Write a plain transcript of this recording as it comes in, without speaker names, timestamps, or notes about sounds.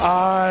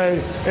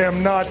I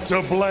am not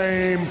to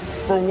blame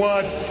for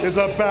what is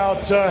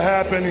about to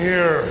happen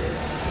here.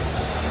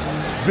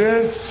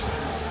 Vince,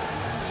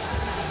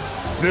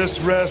 this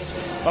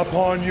rests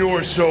upon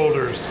your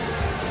shoulders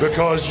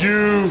because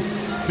you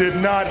did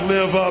not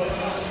live up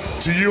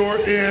to your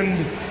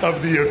end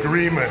of the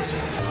agreement.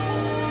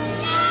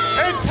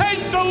 And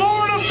take the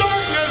Lord of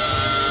Darkness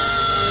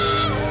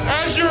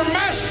as your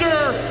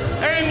master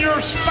and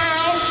your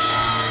spouse.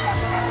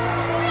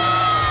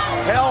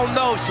 Hell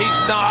no,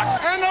 she's not.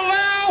 And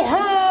allow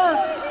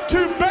her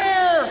to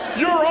bear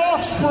your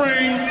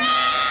offspring.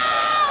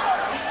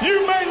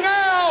 You may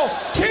now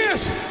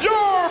kiss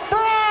your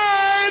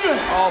bride.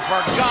 Oh,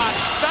 for God's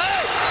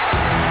sake.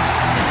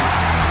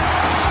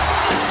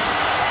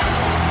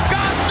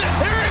 God,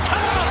 here it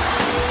comes.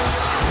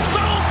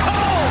 Stone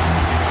Cold.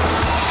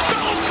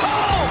 Stone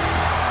Cold.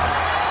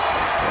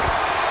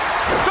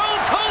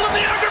 Stone Cold and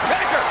The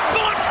Undertaker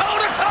going toe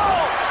to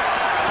toe.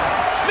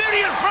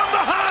 Midian from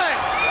behind.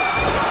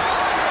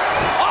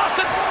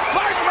 Austin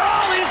fighting for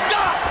all he's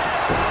got.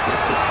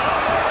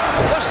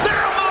 The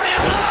ceremony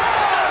is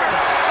over.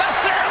 The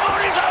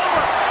ceremony's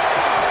over.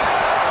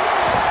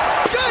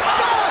 Good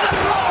God!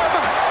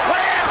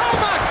 Wham! Oh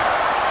my!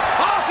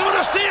 Austin with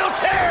a steel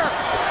chair.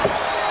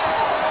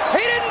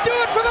 He didn't do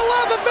it for the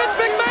love of Vince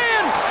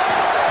McMahon.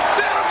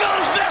 Down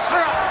goes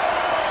Viscera.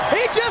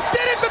 He just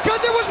did it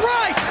because it was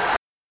right.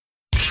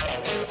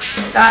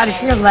 God,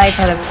 if your life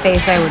had a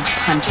face, I would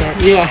punch it.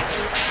 Yeah.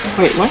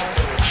 Wait, what?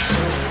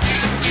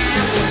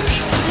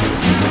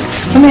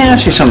 Let me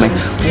ask you something.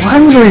 Why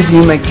would always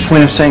you make the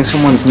point of saying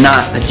someone's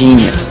not a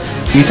genius?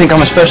 Do you think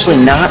I'm especially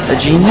not a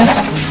genius?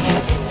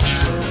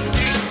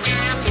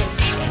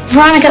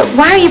 Veronica,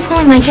 why are you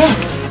pulling my dick?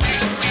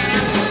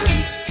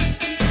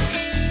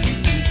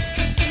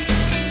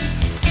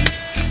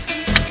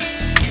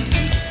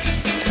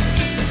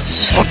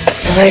 Suck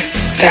my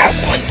fat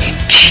one, you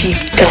cheap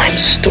dime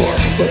store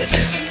hood.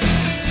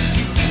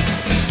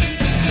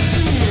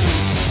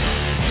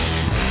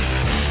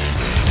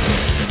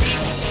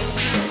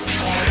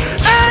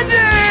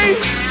 Andy!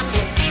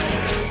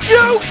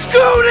 You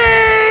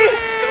Goonie!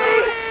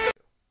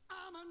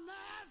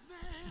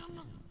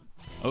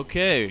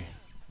 Okay.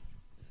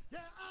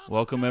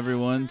 Welcome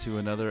everyone to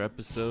another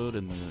episode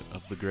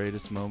of the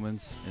greatest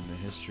moments in the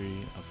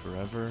history of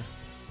forever.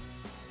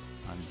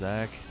 I'm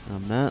Zach.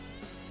 I'm Matt.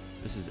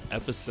 This is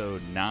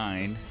episode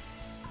 9.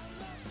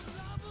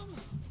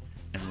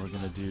 And we're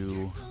going to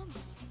do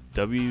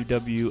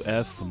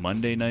WWF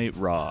Monday Night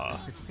Raw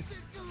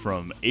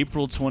from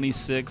April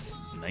 26th,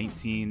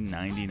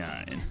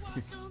 1999.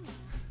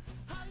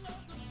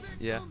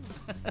 Yeah.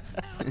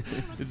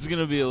 It's going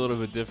to be a little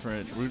bit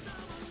different.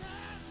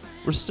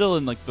 We're still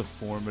in like the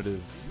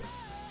formative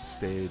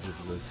stage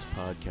of this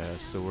podcast,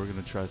 so we're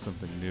going to try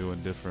something new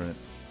and different.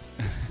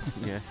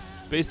 Yeah.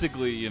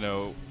 Basically, you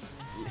know,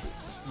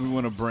 we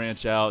want to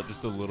branch out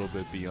just a little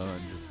bit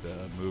beyond just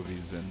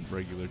movies and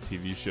regular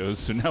TV shows,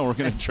 so now we're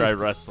going to try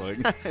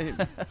wrestling.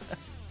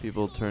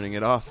 People turning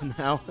it off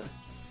now.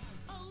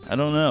 I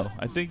don't know.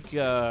 I think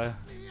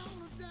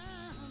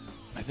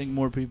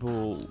more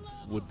people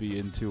would be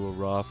into a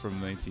Raw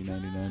from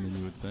 1999 than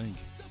you would think.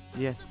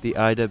 Yeah, the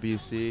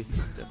IWC,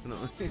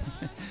 definitely.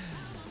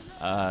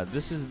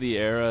 This is the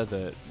era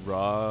that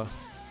Raw,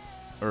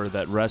 or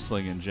that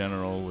wrestling in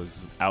general,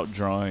 was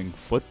outdrawing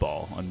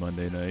football on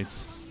Monday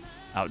nights,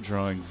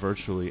 outdrawing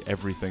virtually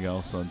everything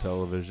else on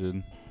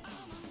television.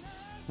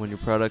 When your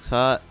product's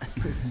hot.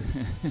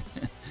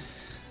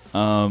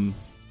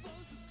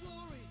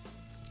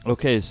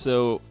 Okay,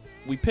 so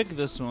we picked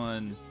this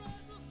one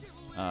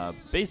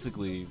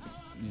basically,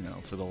 you know,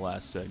 for the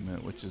last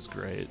segment, which is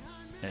great.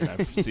 And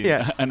I've seen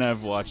and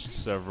I've watched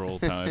several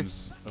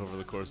times over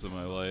the course of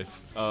my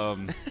life. But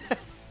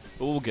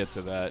we'll get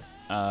to that.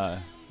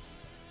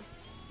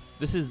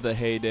 This is the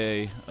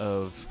heyday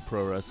of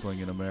pro wrestling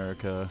in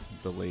America,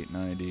 the late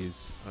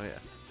 90s. Oh,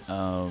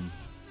 yeah.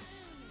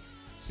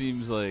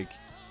 Seems like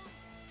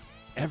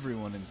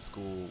everyone in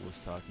school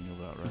was talking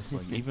about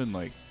wrestling, even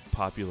like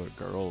popular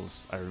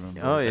girls, I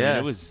remember. Oh, yeah. I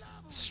mean, it was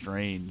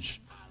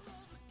strange.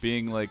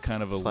 Being like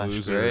kind of a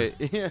loser,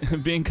 Yeah.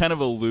 being kind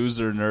of a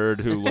loser nerd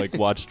who like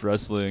watched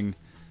wrestling,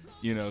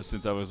 you know,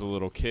 since I was a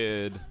little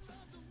kid,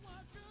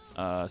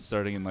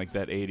 starting in like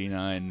that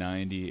 89,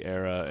 90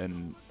 era,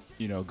 and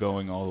you know,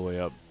 going all the way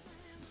up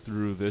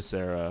through this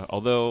era.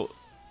 Although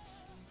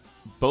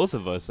both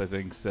of us, I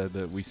think, said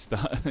that we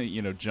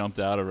jumped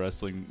out of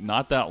wrestling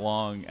not that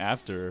long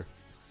after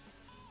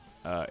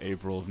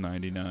April of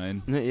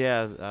 99.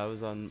 Yeah, I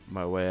was on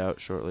my way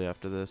out shortly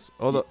after this.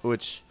 Although,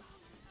 which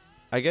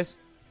I guess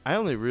I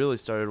only really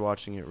started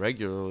watching it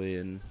regularly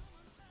in,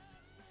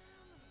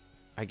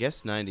 I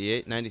guess,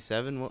 98,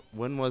 97.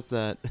 When was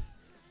that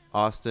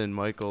Austin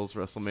Michaels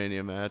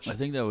WrestleMania match? I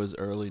think that was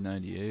early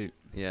 98.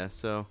 Yeah,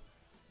 so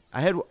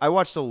I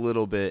watched a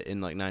little bit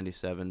in like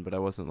 97, but I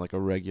wasn't like a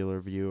regular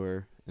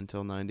viewer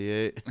until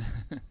 98.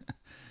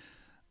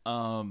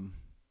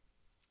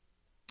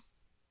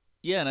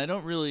 Yeah,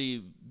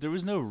 and there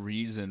was no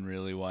reason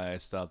really why I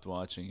stopped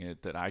watching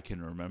it that I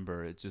can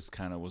remember. It just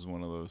kind of was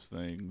one of those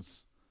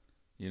things,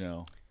 you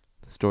know.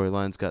 The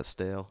storylines got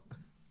stale.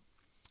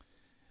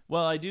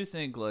 Well, I do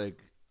think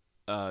like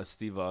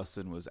Steve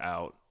Austin was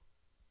out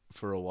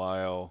for a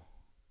while,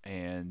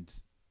 and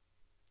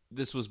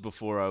this was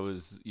before I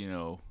was,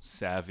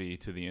 savvy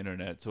to the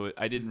internet. So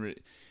I didn't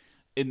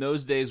in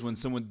those days when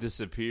someone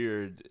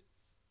disappeared,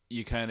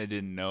 you kind of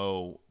didn't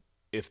know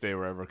if they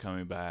were ever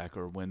coming back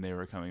or when they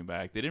were coming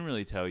back. They didn't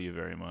really tell you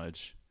very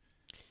much.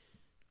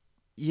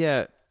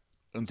 Yeah.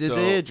 And Did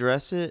they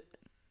address it?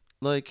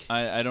 Like,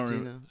 I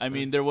don't know. I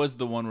mean, there was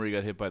the one where he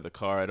got hit by the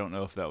car. I don't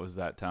know if that was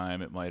that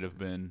time. It might have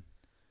been.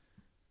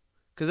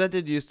 Because that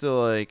did used to,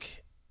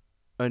 like,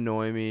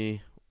 annoy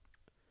me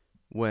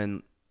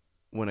when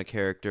a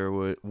character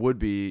would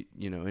be,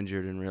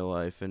 injured in real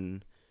life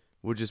and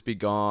would just be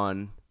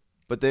gone.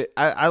 But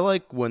I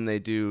like when they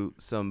do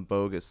some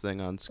bogus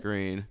thing on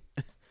screen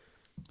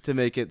to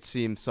make it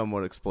seem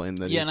somewhat explained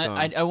that he's gone.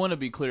 And I want to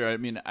be clear. I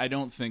mean, I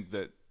don't think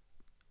that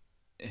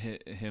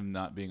him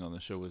not being on the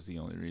show was the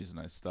only reason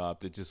I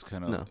stopped. It just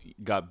kind of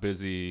got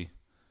busy.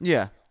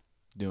 Yeah.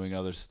 Doing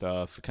other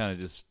stuff. It kind of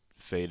just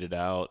faded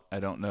out. I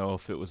don't know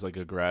if it was like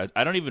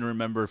I don't even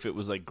remember if it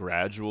was like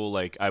gradual.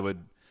 Like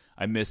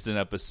I missed an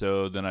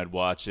episode, then I'd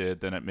watch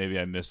it, then maybe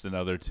I missed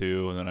another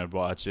two, and then I'd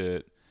watch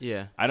it.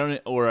 Yeah.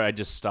 Or I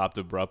just stopped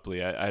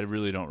abruptly. I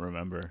really don't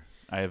remember.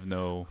 I have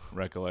no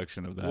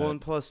recollection of that. Well,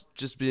 and plus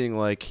just being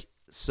like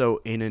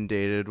so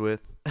inundated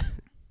with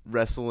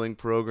wrestling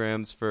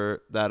programs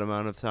for that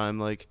amount of time,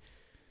 like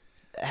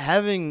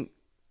having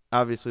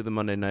obviously the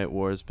Monday Night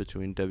Wars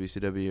between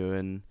WCW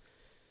and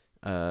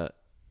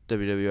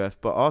WWF,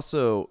 but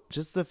also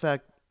just the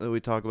fact that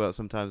we talk about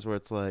sometimes where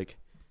it's like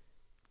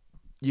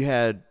you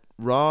had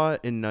Raw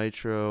and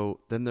Nitro,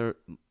 then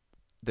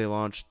they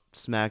launched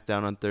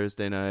SmackDown on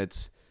Thursday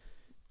nights.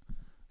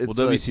 Well,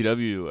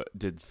 WCW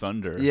did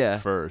Thunder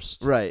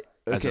first, right?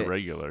 Okay. As a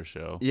regular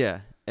show,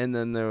 yeah. And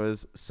then there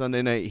was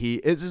Sunday Night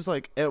Heat. It's just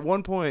like at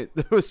one point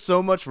there was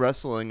so much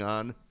wrestling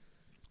on.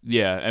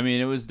 Yeah, I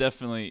mean it was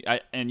definitely.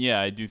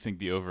 I do think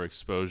the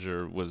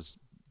overexposure was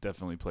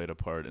definitely played a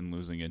part in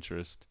losing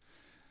interest.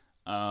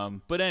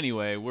 But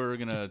anyway, we're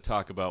gonna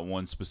talk about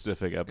one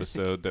specific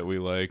episode that we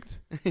liked,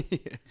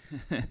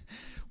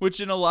 which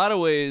in a lot of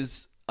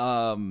ways.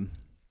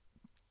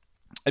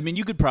 I mean,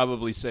 you could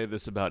probably say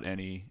this about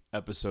any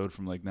episode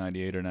from like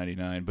 98 or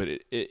 99, but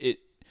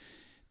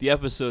the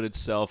episode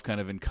itself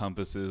kind of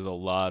encompasses a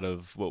lot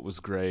of what was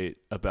great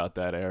about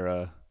that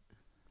era.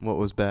 What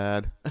was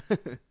bad.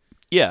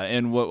 Yeah,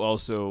 and what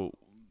also,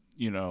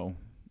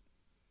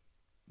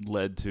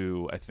 led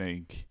to, I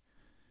think,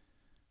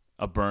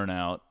 a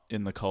burnout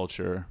in the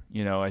culture.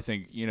 I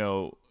think,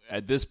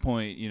 at this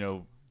point,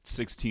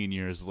 16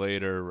 years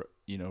later,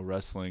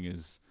 wrestling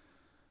is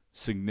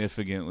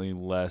significantly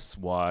less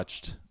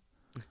watched.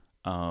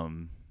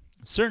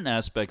 Certain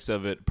aspects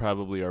of it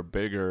probably are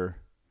bigger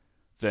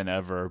than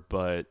ever,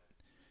 but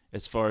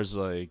as far as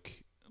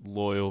like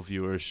loyal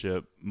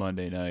viewership,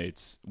 Monday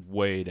nights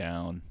way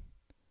down.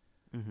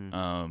 Mm-hmm.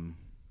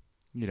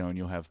 And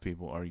you'll have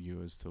people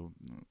argue as to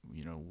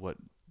what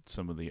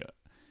some of the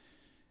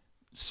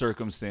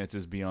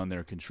circumstances beyond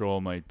their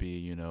control might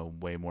be.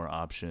 Way more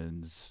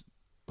options,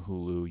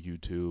 Hulu,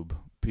 YouTube,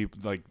 people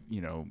like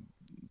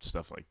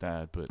stuff like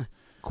that, but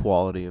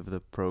quality of the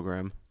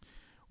program.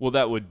 Well,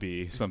 that would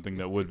be something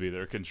that would be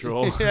their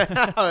control.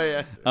 Yeah. Oh,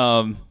 yeah.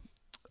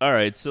 All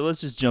right, so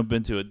let's just jump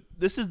into it.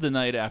 This is the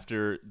night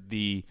after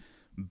the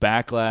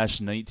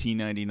Backlash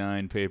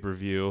 1999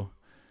 pay-per-view,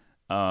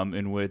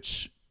 in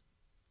which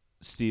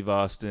Steve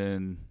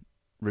Austin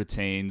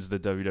retains the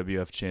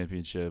WWF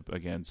Championship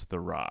against The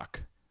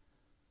Rock.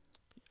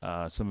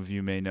 Some of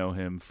you may know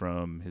him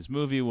from his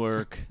movie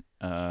work,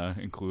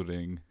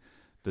 including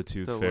The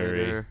Tooth Fairy,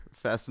 later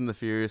Fast and the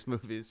Furious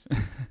movies,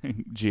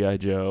 G.I.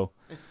 Joe.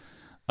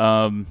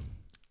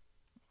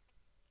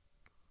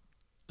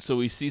 So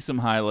we see some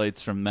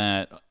highlights from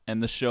that,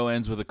 and the show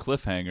ends with a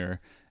cliffhanger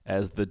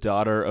as the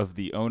daughter of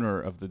the owner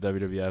of the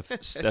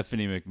WWF,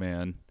 Stephanie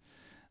McMahon,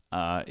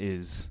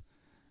 is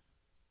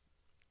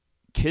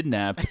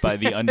kidnapped by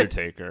The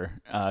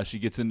Undertaker. She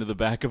gets into the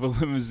back of a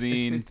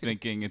limousine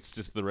thinking it's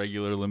just the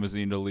regular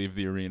limousine to leave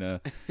the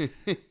arena.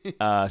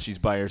 She's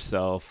by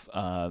herself.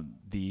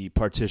 The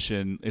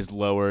partition is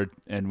lowered,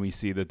 and we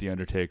see that The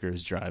Undertaker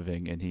is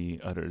driving, and he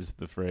utters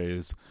the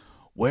phrase,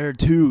 "Where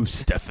to,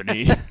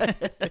 Stephanie?"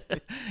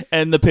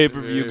 And the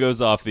pay-per-view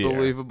goes off the air.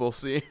 Believable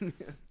scene.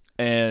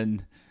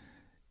 And,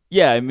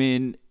 yeah, I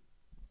mean,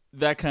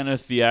 that kind of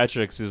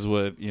theatrics is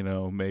what,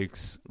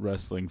 makes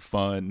wrestling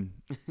fun.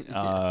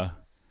 I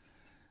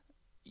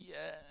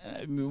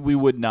mean, we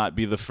would not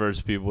be the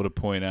first people to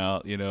point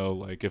out,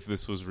 like if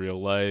this was real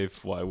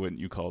life, why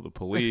wouldn't you call the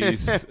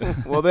police?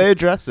 Well, they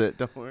address it.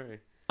 Don't worry.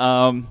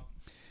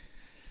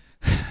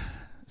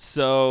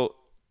 So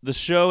the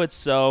show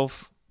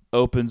itself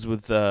opens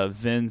with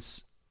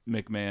Vince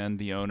McMahon,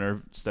 the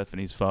owner,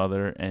 Stephanie's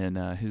father, and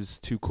his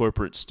two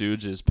corporate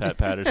stooges, Pat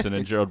Patterson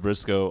and Gerald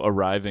Briscoe,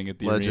 arriving at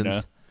the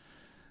Legends.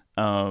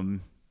 I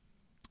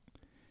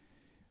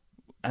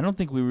don't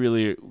think we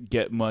really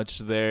get much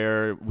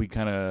there. We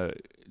kind of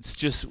it's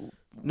just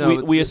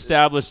No, we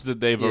established that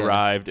they've yeah.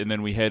 arrived, and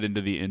then we head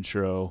into the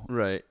intro,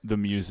 Right. the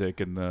music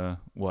and the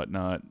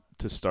whatnot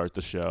to start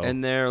the show.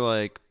 And their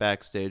like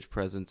backstage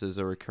presence is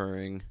a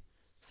recurring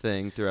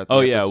thing throughout the Oh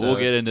episode. yeah, we'll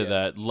get into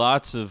that.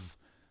 Lots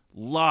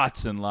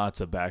and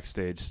lots of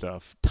backstage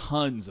stuff.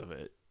 Tons of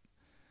it.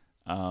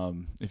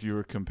 If you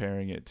were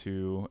comparing it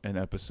to an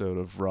episode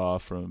of Raw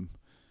from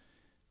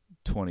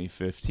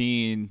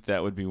 2015,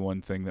 that would be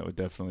one thing that would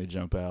definitely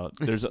jump out.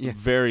 There's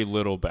very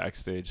little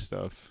backstage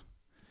stuff.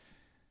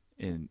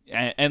 And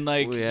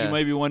like, you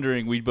might be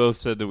wondering, we both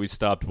said that we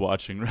stopped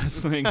watching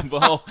wrestling.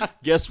 Well,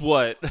 guess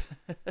what?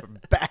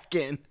 Back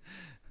in.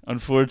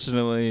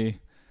 Unfortunately,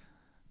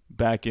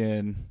 back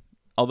in.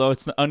 Although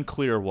it's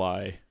unclear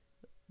why,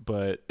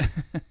 but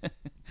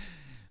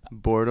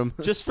boredom.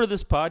 Just for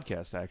this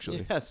podcast,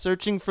 actually. Yeah,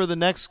 searching for the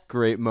next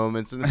great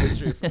moments in the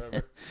history of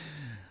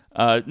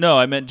forever. No,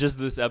 I meant just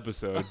this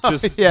episode.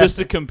 Just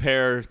to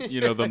compare,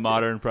 the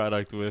modern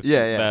product with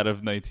that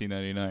of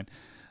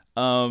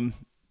 1999.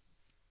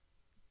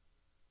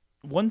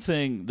 One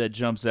thing that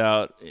jumps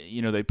out,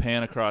 they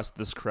pan across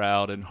this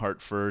crowd in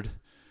Hartford.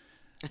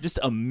 Just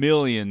a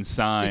million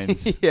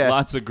signs.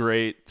 Lots of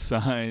great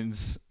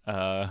signs.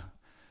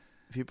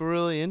 People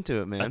really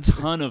into it, man. A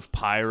ton of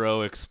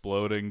pyro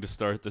exploding to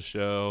start the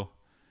show.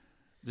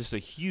 Just a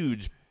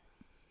huge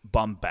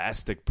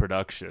bombastic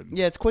production.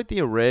 Yeah, it's quite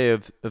the array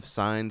of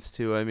signs,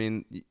 too. I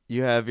mean,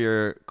 you have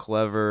your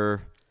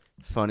clever,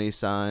 funny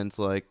signs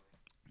like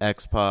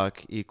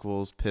X-Pac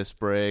equals piss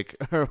break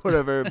or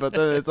whatever, but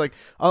then it's like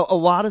a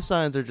lot of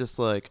signs are just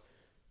like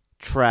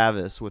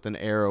Travis with an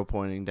arrow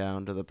pointing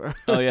down to the person.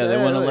 Oh, yeah, they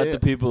want to let the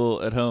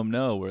people at home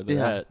know where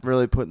they're at.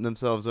 Really putting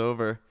themselves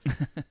over.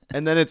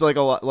 And then it's like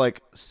a lot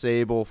like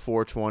Sable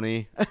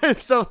 420 and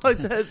stuff like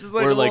that. It's just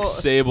like or like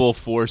Sable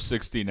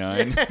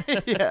 469.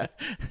 Yeah.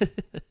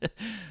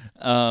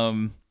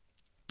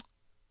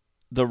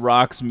 The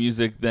Rock's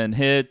music then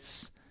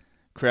hits.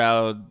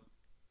 Crowd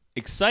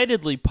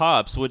excitedly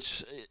pops,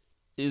 which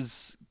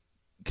is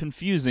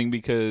confusing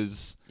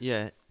because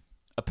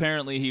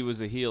apparently he was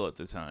a heel at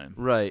the time.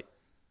 Right.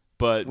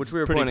 But which we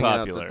were pretty pointing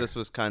popular. out that this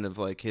was kind of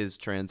like his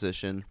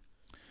transition.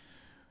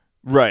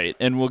 Right,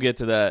 and we'll get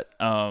to that.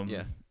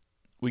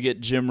 We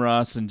get Jim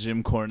Ross and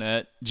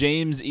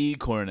James E.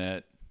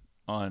 Cornette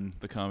on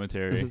the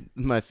commentary.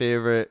 My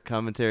favorite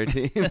commentary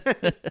team.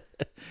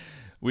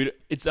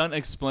 It's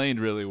unexplained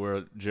really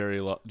where Jerry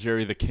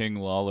the King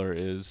Lawler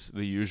is,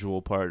 the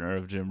usual partner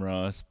of Jim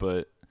Ross,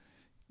 but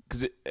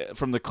because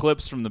from the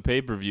clips from the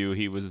pay-per-view,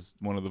 he was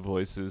one of the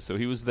voices, so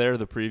he was there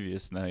the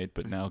previous night,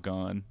 but now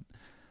gone.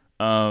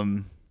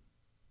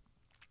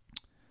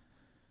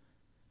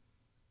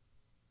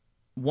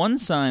 One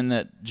sign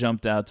that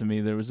jumped out to me,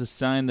 there was a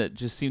sign that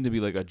just seemed to be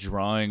like a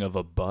drawing of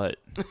a butt.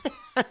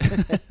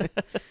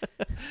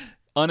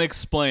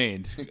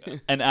 Unexplained.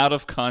 An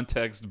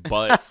out-of-context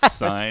butt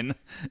sign.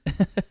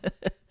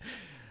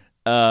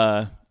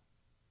 I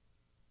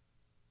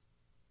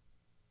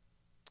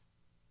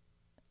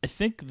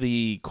think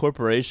the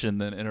corporation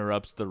then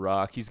interrupts The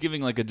Rock. He's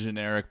giving like a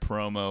generic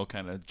promo,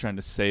 kind of trying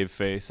to save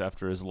face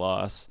after his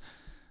loss.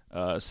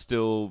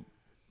 Still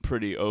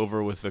pretty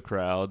over with the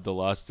crowd. The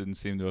loss didn't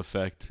seem to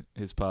affect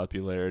his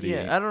popularity.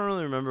 Yeah, I don't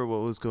really remember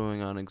what was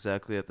going on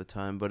exactly at the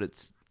time, but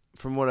it's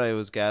from what I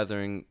was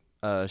gathering,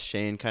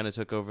 Shane kind of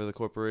took over the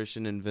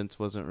corporation and Vince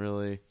wasn't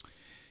really...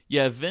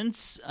 Yeah,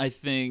 Vince, I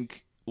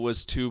think,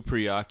 was too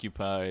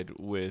preoccupied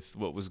with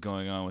what was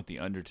going on with The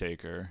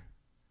Undertaker.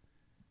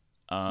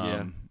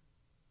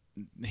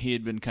 He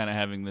had been kind of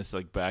having this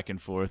like back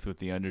and forth with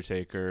The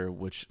Undertaker,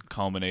 which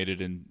culminated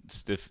in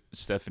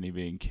Stephanie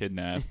being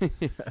kidnapped.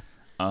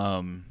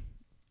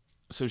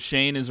 So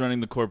Shane is running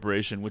the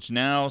corporation, which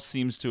now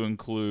seems to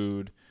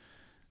include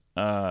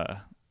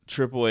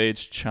Triple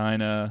H,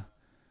 Chyna,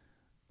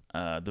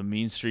 the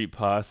Mean Street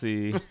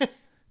Posse,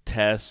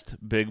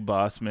 Test, Big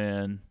Boss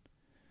Man.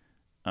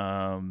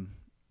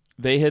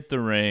 They hit the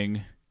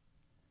ring.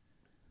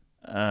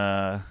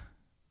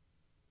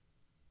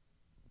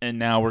 And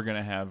now we're going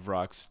to have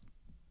Rock's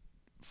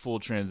full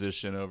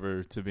transition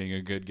over to being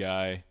a good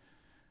guy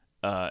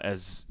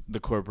as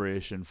the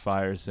corporation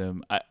fires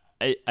him.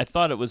 I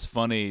thought it was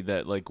funny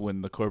that like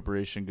when the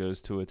corporation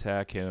goes to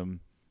attack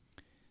him,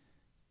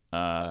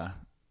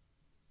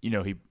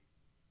 he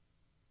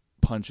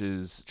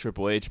punches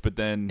Triple H, but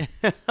then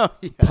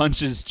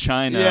punches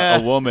Chyna,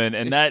 a woman,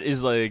 and that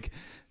is like...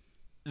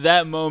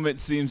 That moment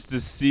seems to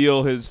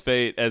seal his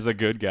fate as a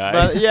good guy.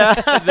 But,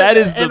 that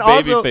is the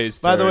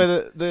babyface turn. By the way,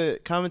 the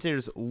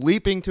commentator's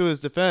leaping to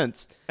his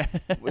defense.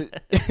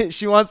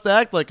 She wants to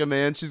act like a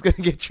man. She's going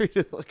to get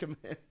treated like a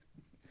man.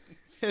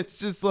 It's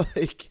just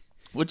like...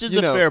 Which is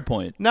a fair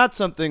point. Not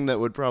something that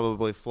would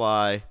probably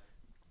fly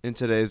in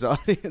today's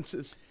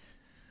audiences.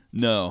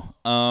 No.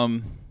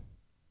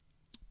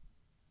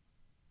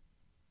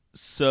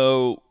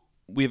 So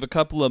we have a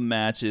couple of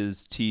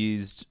matches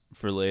teased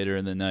for later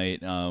in the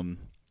night.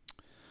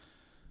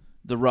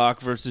 The Rock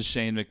versus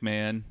Shane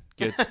McMahon.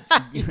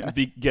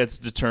 gets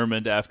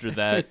determined after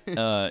that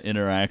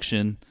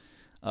interaction.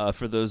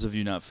 For those of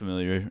you not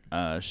familiar,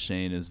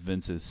 Shane is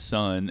Vince's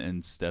son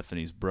and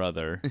Stephanie's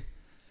brother.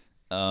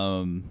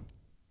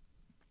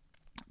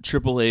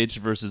 Triple H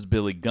versus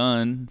Billy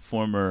Gunn,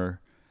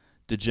 former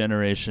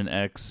Degeneration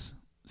X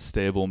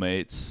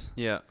stablemates.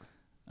 Yeah.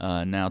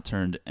 Now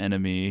turned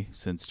enemy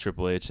since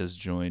Triple H has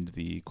joined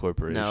the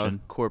corporation. Now a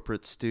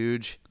corporate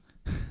stooge.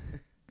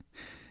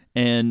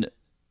 And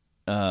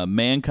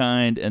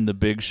Mankind and the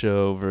Big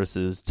Show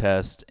versus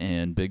Test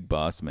and Big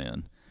Boss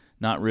Man.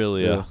 Not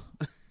really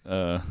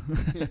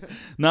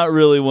not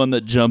really one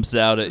that jumps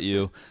out at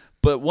you.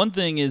 But one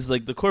thing is,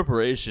 like, the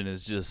corporation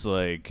is just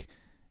like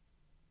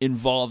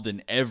involved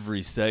in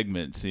every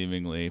segment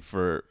seemingly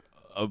for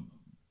a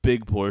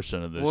big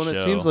portion of this show. Well,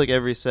 it seems like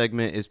every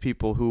segment is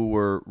people who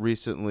were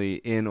recently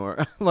in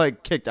or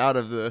like kicked out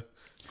of the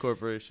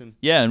corporation.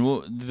 Yeah, and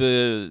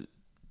the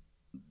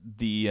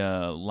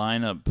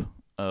lineup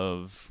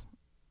of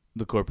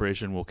the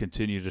corporation will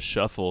continue to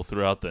shuffle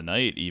throughout the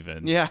night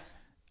even. Yeah.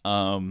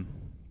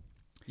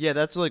 Yeah,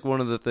 that's like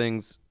one of the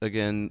things,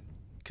 again,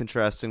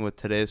 contrasting with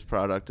today's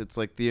product. It's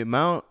like the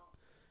amount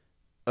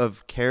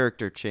of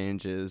character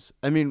changes.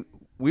 I mean,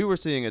 we were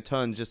seeing a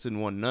ton just in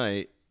one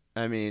night.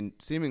 I mean,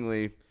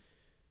 seemingly,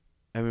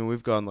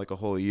 we've gone like a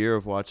whole year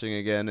of watching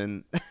again,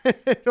 and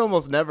it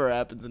almost never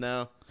happens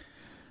now.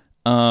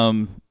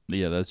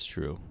 Yeah, that's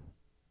true.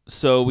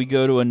 So we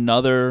go to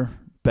another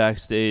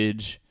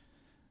backstage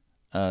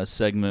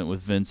segment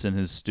with Vince and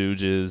his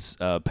stooges.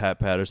 Pat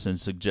Patterson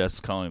suggests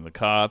calling the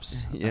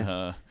cops.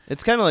 Yeah.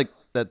 It's kind of like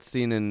that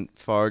scene in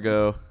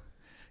Fargo.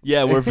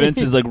 Yeah, where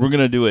Vince is like, we're going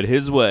to do it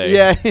his way.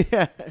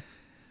 Yeah.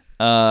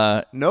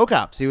 No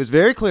cops. He was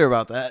very clear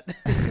about that.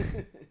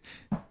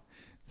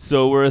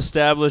 So we're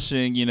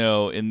establishing,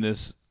 in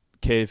this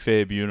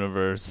kayfabe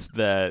universe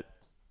that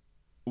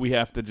we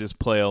have to just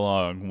play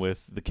along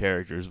with the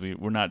characters.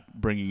 We're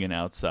not bringing in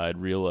outside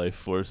real-life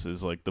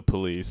forces like the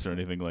police or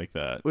anything like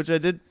that. Which I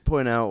did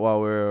point out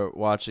while we were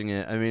watching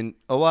it. I mean,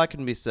 a lot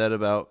can be said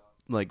about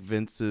like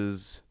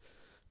Vince's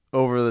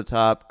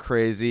over-the-top,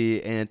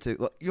 crazy, antic,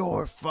 like,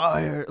 you're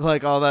fired,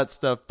 like all that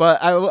stuff. But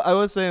I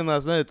was saying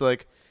last night, it's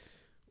like,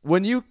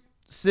 when you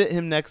sit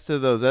him next to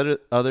those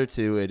other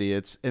two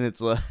idiots, and it's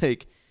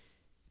like,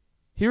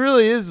 he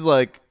really is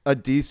like a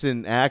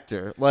decent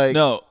actor. Like,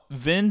 no,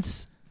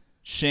 Vince,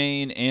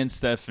 Shane, and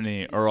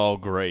Stephanie are all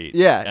great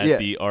at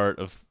the art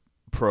of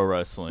pro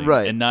wrestling.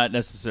 Right. And not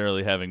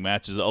necessarily having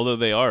matches, although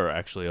they are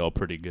actually all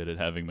pretty good at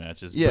having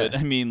matches. Yeah. But,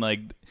 I mean,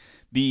 like,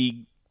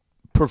 the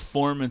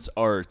performance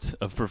art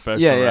of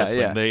professional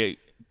wrestling, they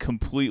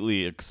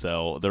completely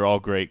excel. They're all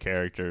great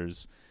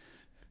characters.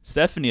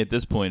 Stephanie at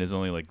this point is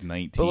only like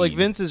 19. But like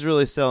Vince is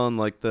really selling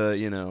like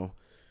the,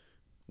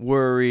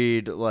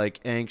 worried, like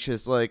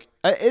anxious, like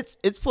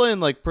it's playing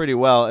like pretty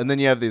well. And then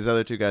you have these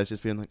other two guys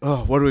just being like,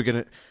 oh, what are we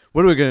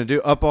gonna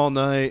do? Up all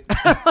night.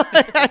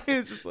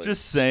 It's like,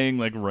 just saying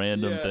like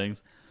random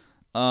things.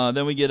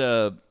 Then we get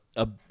a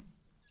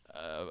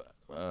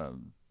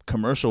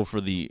commercial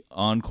for the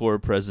encore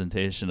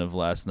presentation of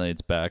last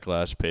night's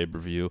Backlash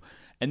pay-per-view,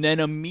 and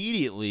then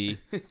immediately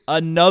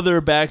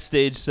another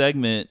backstage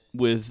segment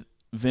with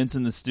Vince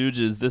and the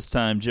Stooges, this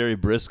time Jerry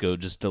Briscoe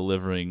just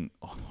delivering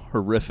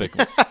horrific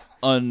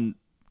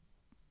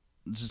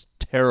just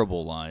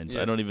terrible lines.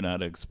 I don't even know how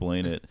to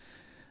explain it.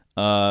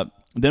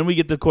 Then we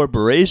get the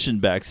corporation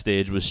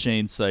backstage with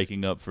Shane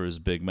psyching up for his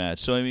big match.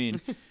 So I mean,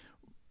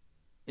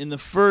 in the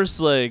first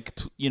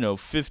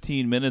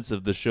 15 minutes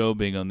of the show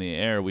being on the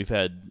air, we've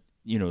had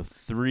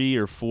 3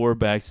 or 4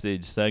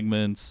 backstage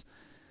segments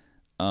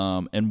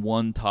and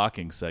one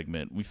talking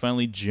segment. We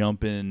finally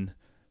jump in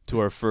to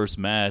our first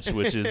match,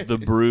 which is the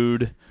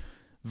Brood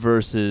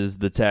versus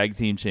the tag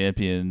team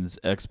champions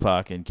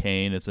X-Pac and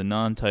Kane. It's a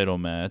non-title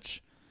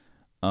match.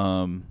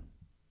 One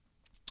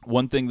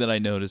thing that I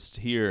noticed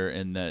here,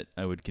 and that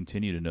I would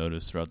continue to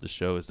notice throughout the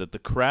show, is that the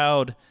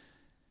crowd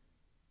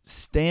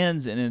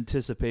stands in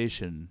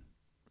anticipation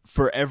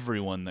for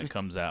everyone that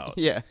comes out.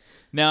 Yeah.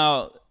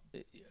 Now,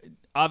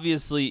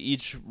 obviously,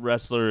 each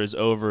wrestler is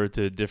over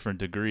to different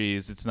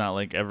degrees. It's not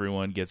like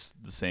everyone gets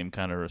the same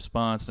kind of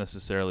response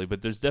necessarily,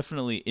 but there's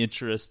definitely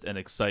interest and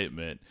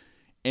excitement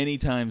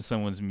anytime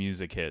someone's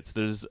music hits.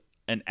 There's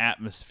an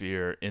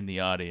atmosphere in the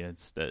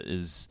audience that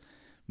is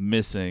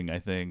missing, I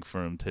think,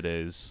 from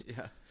today's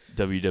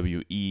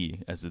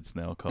WWE, as it's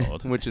now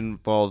called. Which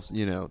involves,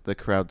 the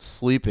crowd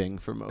sleeping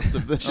for most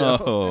of the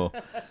show.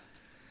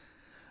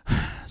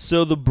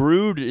 So the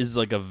Brood is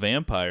like a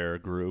vampire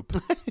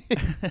group.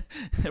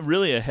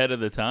 Really ahead of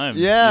the times.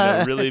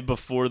 Yeah. Really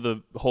before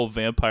the whole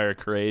vampire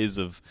craze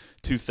of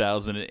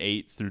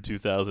 2008 through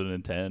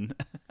 2010.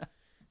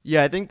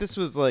 Yeah, I think this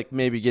was like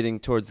maybe getting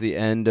towards the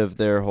end of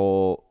their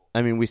whole...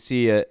 I mean, we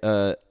see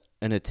an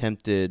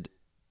attempted,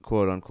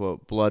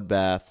 quote-unquote,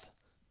 bloodbath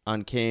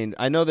on Kane.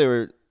 I know they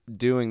were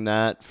doing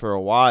that for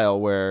a while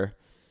where,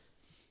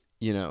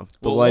 the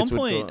lights would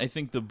go... At one point, I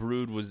think the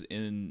Brood was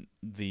in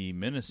the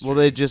ministry.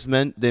 Well,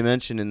 they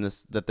mentioned in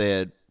this that they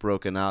had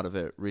broken out of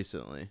it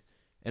recently.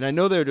 And I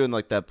know they were doing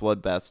like that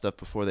bloodbath stuff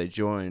before they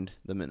joined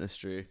the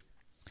ministry.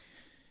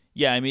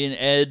 Yeah, I mean,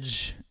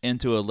 Edge,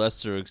 and to a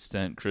lesser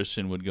extent,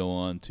 Christian would go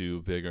on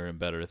to bigger and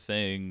better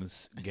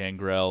things.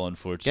 Gangrel,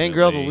 unfortunately.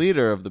 Gangrel, the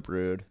leader of the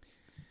Brood.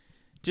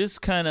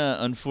 Just kind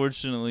of,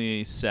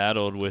 unfortunately,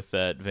 saddled with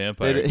that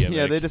vampire gimmick.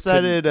 Yeah, they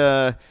decided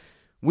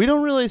we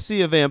don't really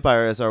see a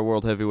vampire as our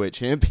world heavyweight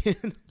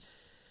champion.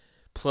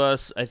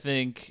 Plus, I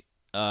think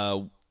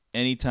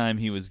anytime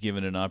he was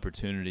given an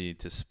opportunity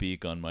to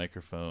speak on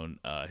microphone,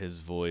 his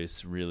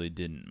voice really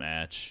didn't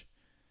match.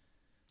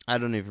 I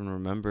don't even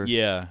remember.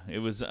 Yeah, it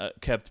was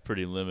kept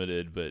pretty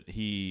limited, but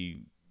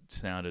he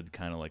sounded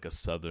kind of like a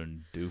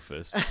southern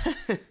doofus.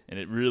 And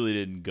it really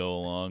didn't go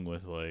along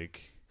with,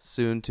 like...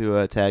 Soon to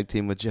a tag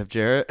team with Jeff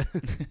Jarrett.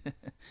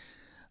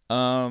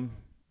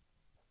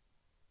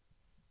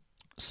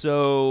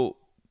 So,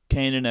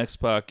 Kane and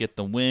X-Pac get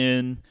the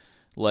win.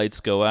 Lights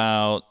go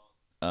out.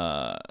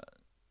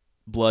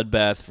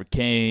 Bloodbath for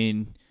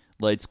Kane.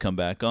 Lights come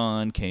back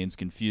on. Kane's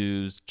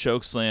confused.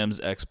 Chokeslams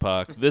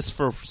X-Pac. This,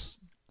 for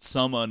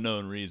some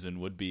unknown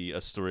reason, would be a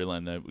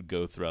storyline that would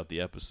go throughout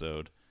the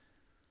episode.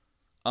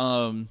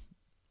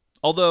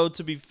 Although,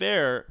 to be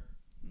fair,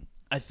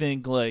 I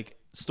think like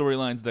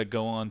storylines that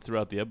go on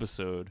throughout the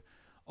episode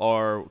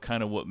are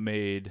kind of what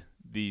made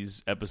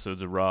these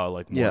episodes of Raw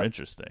like more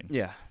interesting.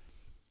 Yeah.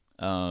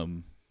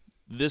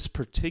 This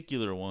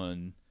particular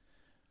one,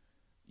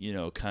 you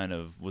know, kind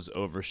of was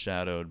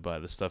overshadowed by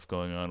the stuff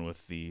going on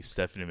with the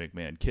Stephanie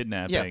McMahon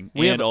kidnapping. Yeah,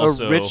 we and have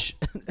also a rich,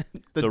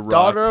 the Rock.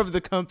 daughter of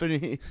the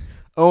company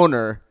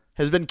owner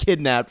has been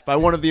kidnapped by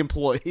one of the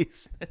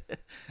employees.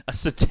 A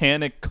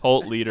satanic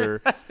cult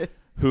leader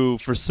who,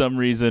 for some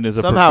reason, is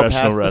a Somehow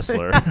professional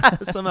wrestler.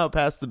 Somehow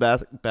passed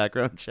the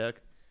background check.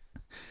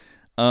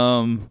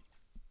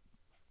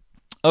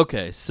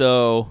 Okay,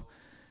 so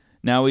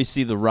now we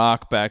see The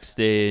Rock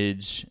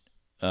backstage,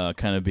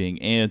 kind of being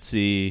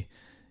antsy.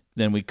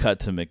 Then we cut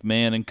to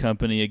McMahon and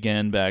company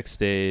again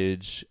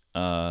backstage.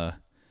 We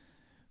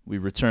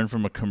return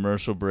from a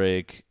commercial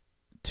break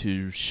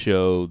to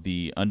show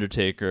the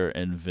Undertaker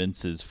and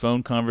Vince's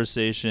phone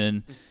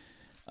conversation.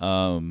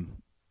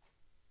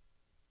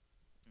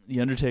 The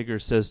Undertaker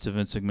says to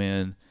Vince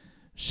McMahon,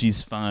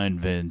 "She's fine,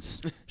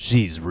 Vince.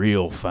 She's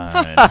real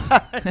fine."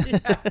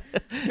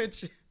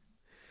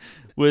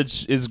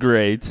 Which is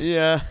great.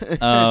 Yeah.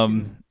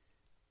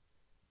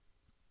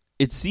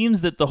 It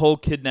seems that the whole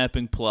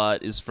kidnapping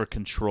plot is for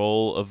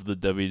control of the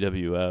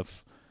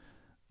WWF.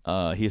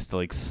 He has to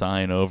like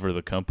sign over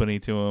the company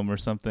to him or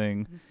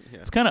something. Yeah.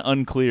 It's kind of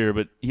unclear,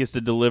 but he has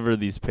to deliver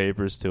these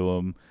papers to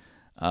him.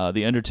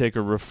 The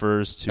Undertaker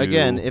refers to...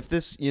 Again, if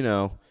this, you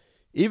know,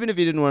 even if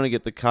you didn't want to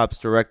get the cops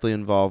directly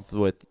involved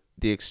with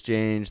the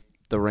exchange,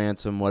 the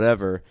ransom,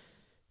 whatever,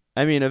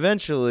 I mean,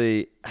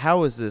 eventually,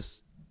 how is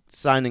this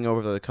signing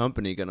over the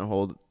company going to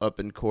hold up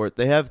in court?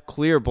 They have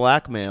clear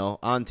blackmail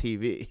on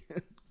TV.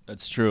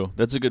 That's true.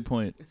 That's a good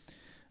point.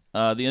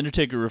 The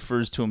Undertaker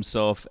refers to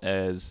himself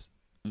as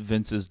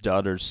Vince's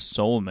daughter's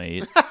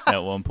soulmate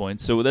at one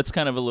point. So that's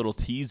kind of a little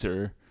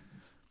teaser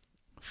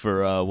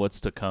for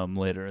what's to come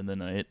later in the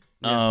night.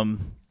 Yeah.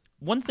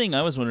 One thing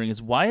I was wondering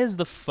is, why is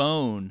the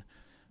phone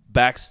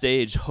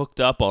backstage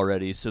hooked up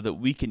already so that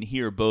we can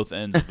hear both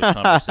ends of the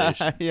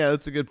conversation? Yeah,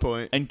 that's a good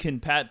point. And can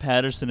Pat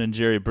Patterson and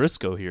Jerry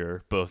Briscoe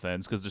hear both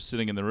ends? Because they're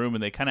sitting in the room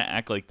and they kind of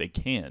act like they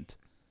can't.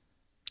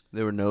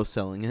 They were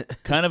no-selling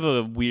it. Kind of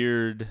a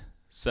weird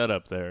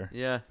setup there.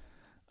 Yeah.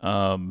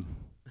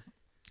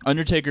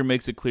 Undertaker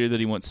makes it clear that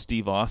he wants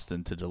Steve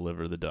Austin to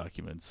deliver the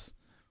documents,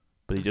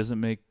 but he doesn't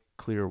make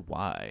clear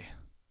why.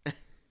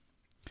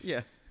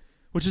 Yeah.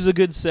 Which is a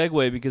good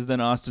segue, because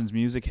then Austin's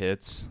music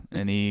hits,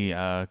 and he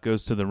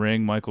goes to the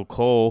ring. Michael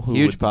Cole, who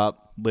Huge would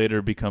pop.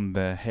 later become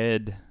the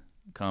head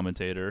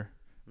commentator,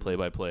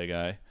 play-by-play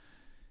guy,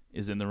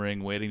 is in the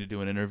ring waiting to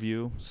do an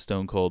interview.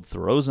 Stone Cold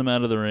throws him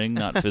out of the ring,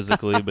 not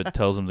physically, but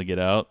tells him to get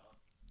out.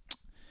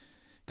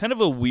 Kind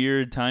of a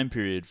weird time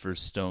period for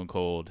Stone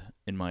Cold,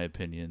 in my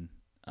opinion.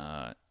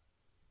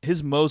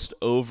 His most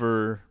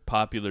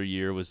over-popular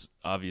year was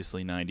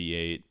obviously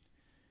 98.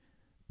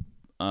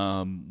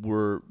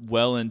 We're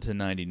well into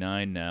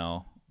 99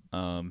 now.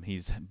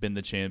 He's been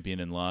the champion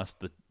and lost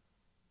the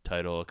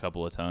title a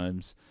couple of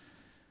times.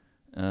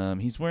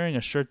 He's wearing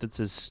a shirt that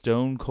says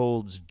Stone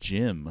Cold's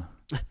Gym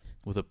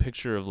with a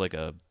picture of like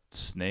a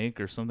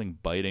snake or something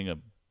biting a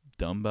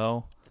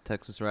dumbbell. The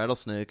Texas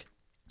rattlesnake.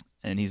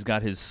 And he's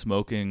got his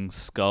smoking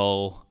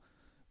skull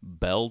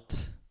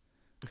belt,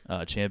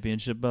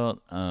 championship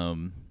belt.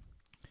 I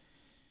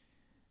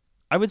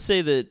would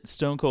say that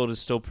Stone Cold is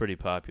still pretty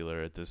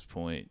popular at this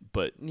point,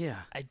 but yeah,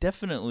 I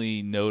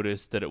definitely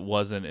noticed that it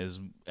wasn't as,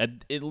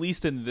 at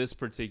least in this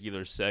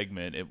particular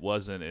segment, it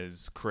wasn't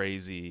as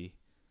crazy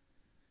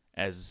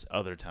as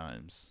other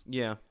times.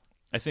 Yeah.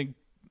 I think,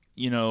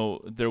 you know,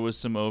 there was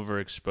some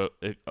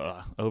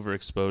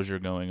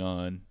overexposure going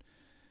on,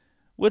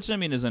 which, I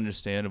mean, is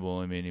understandable.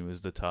 I mean, he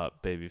was the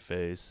top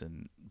babyface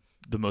and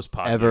the most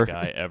popular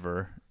guy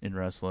ever in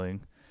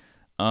wrestling.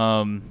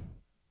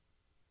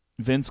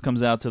 Vince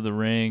comes out to the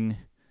ring.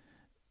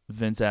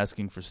 Vince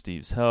asking for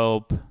Steve's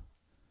help.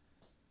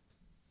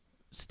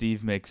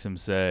 Steve makes him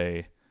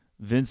say,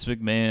 Vince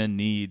McMahon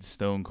needs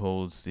Stone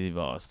Cold Steve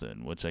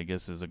Austin, which I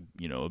guess is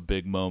a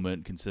big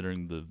moment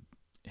considering the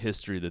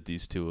history that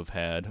these two have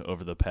had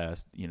over the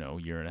past,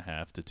 year and a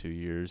half to 2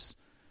 years.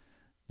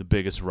 The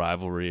biggest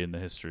rivalry in the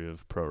history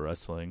of pro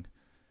wrestling.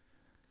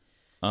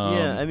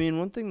 Yeah, I mean,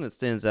 one thing that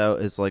stands out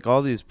is like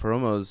all these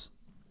promos,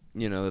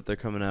 that they're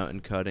coming out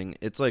and cutting.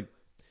 It's like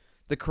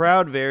the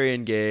crowd very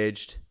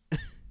engaged.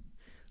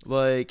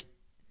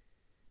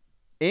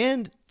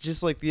 And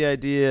just like the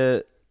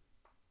idea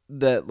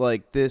that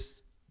like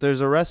there's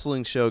a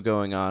wrestling show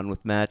going on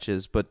with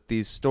matches, but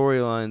these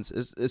storylines,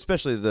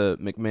 especially the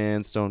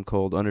McMahon, Stone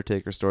Cold,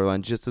 Undertaker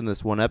storyline, just in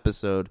this one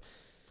episode,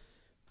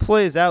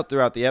 plays out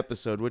throughout the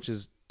episode, which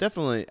is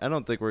definitely, I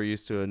don't think we're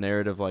used to a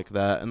narrative like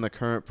that in the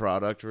current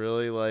product,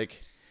 really.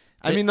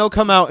 I mean, they'll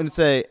come out and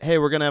say, hey,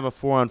 we're going to have a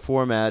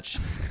 4-on-4 match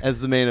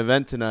as the main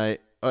event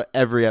tonight,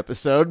 every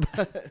episode.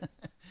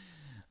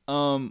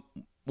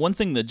 One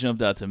thing that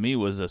jumped out to me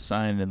was a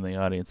sign in the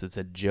audience that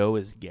said, Joe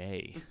is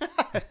gay.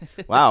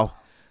 Wow.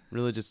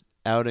 Really just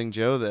outing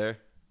Joe there.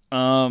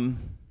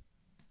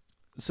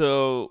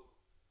 So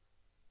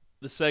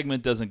the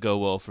segment doesn't go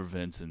well for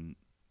Vince, and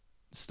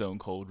Stone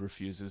Cold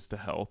refuses to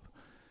help.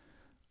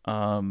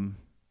 Some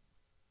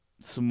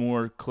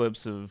more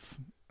clips of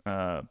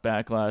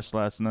Backlash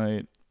last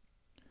night,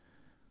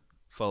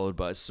 followed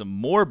by some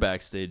more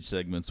backstage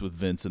segments with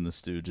Vince and the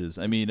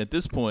Stooges. I mean, at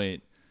this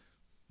point,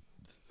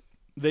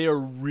 they are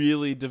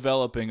really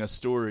developing a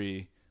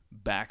story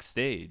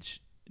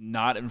backstage,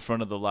 not in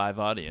front of the live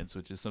audience,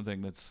 which is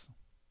something that's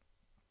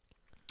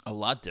a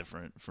lot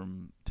different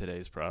from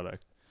today's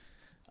product.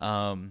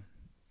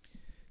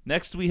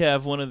 Next, we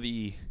have one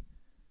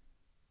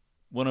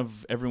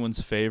of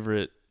everyone's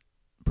favorite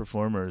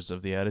performers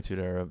of the Attitude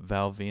Era,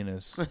 Val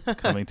Venus,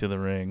 coming to the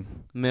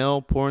ring.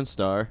 Male porn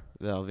star,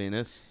 Val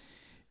Venus.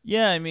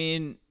 Yeah, I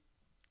mean,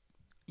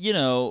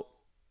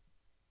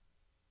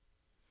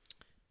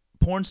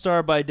 porn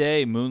star by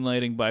day,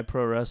 moonlighting by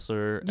pro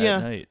wrestler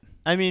at night.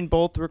 I mean,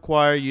 both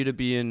require you to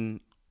be in,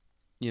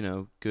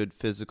 good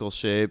physical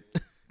shape.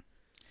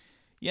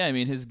 Yeah, I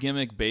mean, his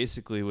gimmick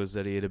basically was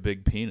that he had a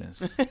big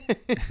penis.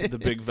 The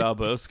Big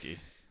Valboski.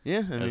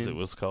 Yeah, as it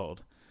was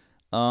called.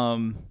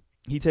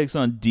 He takes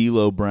on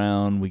D'Lo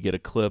Brown. We get a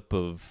clip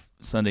of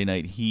Sunday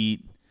Night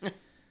Heat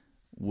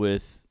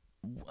with...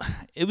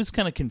 It was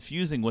kind of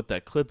confusing what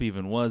that clip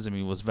even was. I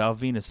mean, was Val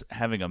Venus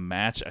having a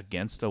match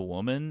against a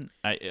woman?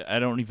 I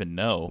don't even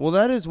know. Well,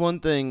 that is one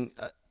thing.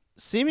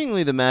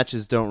 Seemingly the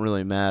matches don't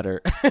really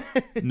matter.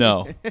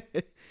 No.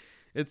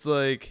 It's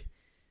like...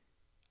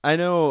 I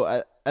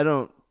know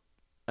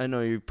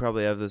you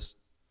probably have this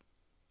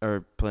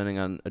or planning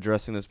on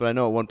addressing this, but I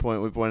know at one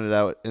point we pointed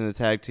out in the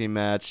tag team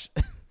match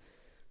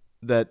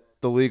that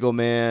the legal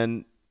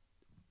man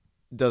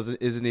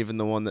isn't even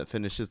the one that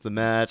finishes the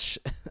match.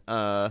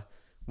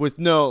 With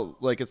no,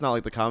 it's not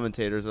like the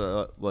commentators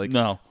are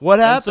no. What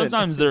happened? And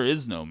sometimes there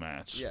is no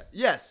match. Yeah.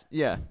 Yes.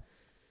 Yeah.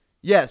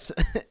 Yes.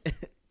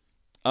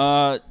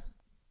 D'Lo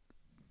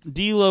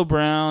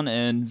Brown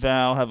and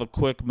Val have a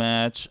quick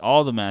match.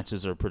 All the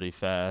matches are pretty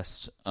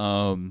fast.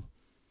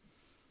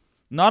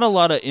 Not a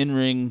lot of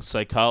in-ring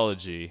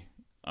psychology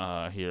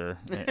here.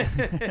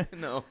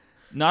 No.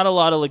 Not a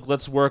lot of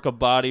let's work a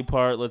body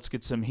part, let's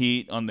get some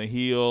heat on the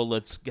heel,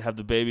 let's have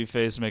the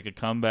babyface make a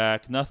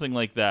comeback. Nothing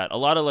like that. A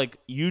lot of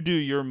you do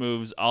your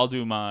moves, I'll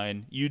do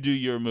mine. You do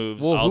your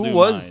moves, I'll do mine. Who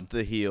was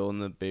the heel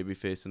and the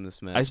babyface in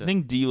this match? I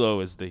think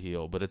D'Lo is the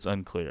heel, but it's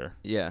unclear.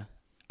 Yeah.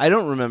 I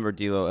don't remember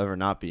D'Lo ever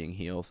not being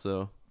heel,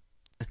 so...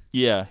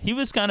 Yeah, he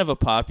was kind of a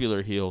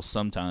popular heel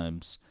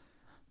sometimes.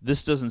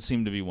 This doesn't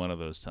seem to be one of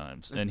those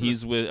times. And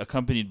he's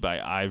accompanied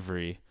by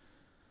Ivory,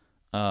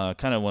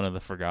 kind of one of the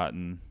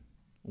forgotten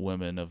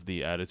women of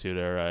the Attitude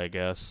Era, I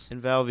guess.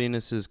 And Val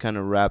Venus is kind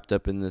of wrapped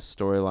up in this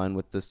storyline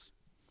with this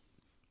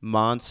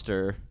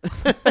monster.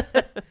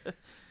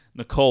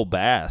 Nicole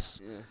Bass,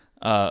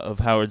 of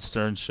Howard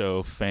Stern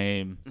Show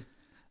fame.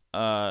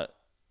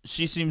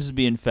 She seems to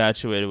be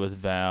infatuated with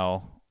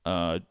Val.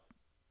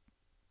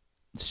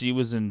 She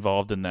was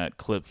involved in that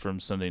clip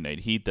from Sunday Night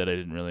Heat that I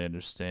didn't really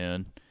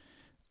understand.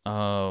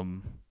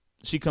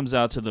 She comes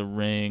out to the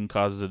ring,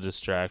 causes a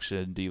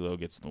distraction. D'Lo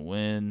gets the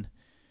win.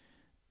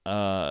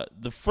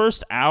 The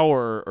first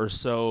hour or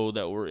so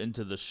that we're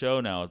into the show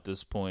now at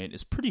this point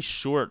is pretty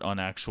short on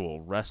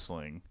actual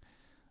wrestling.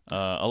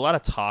 A lot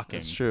of talking.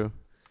 That's true.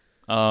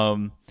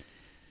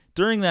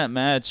 During that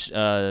match,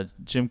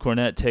 Jim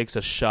Cornette takes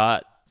a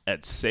shot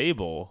at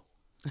Sable,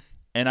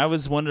 and I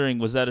was wondering,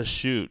 was that a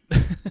shoot? I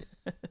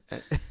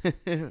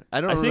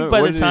think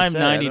by the time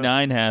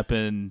 99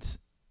 happened,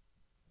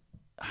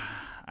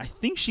 I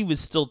think she was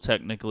still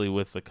technically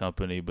with the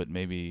company, but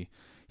maybe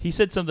he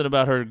said something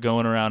about her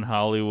going around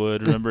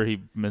Hollywood. Remember,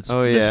 he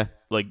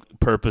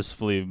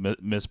purposefully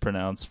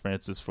mispronounced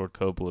Francis Ford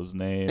Coppola's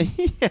name.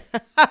 Yeah,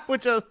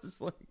 which I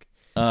was like,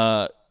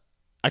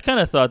 I kind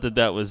of thought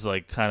that was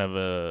kind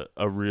of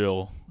a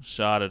real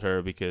shot at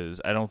her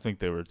because I don't think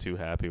they were too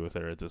happy with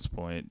her at this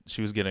point.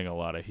 She was getting a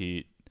lot of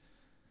heat.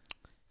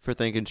 For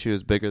thinking she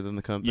was bigger than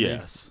the company?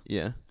 Yes.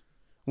 Yeah.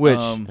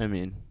 Which,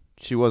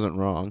 she wasn't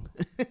wrong.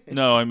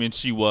 No, I mean,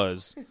 she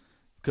was.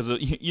 Because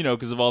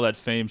of all that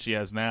fame she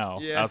has now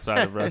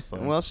outside of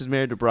wrestling. Well, she's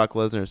married to Brock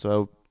Lesnar,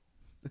 so...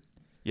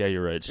 Yeah,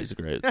 you're right. She's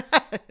great.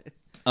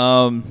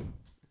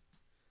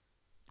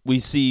 We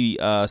see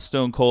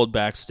Stone Cold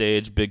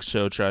backstage. Big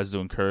Show tries to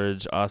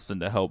encourage Austin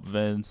to help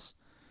Vince.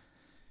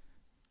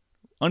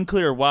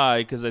 Unclear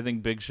why, because I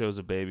think Big Show's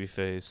a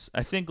babyface.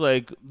 I think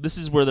this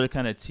is where they're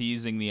kind of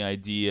teasing the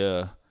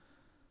idea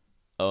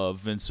of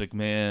Vince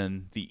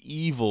McMahon, the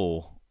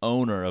evil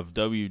owner of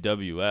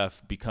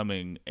WWF,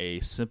 becoming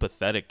a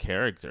sympathetic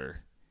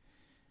character.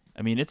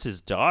 I mean, it's his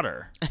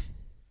daughter,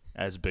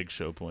 as Big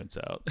Show points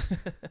out.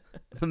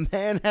 The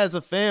man has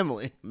a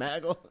family,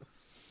 Maggle.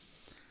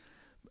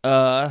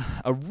 A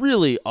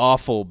really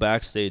awful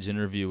backstage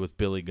interview with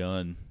Billy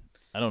Gunn.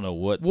 I don't know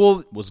what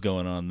was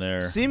going on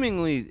there.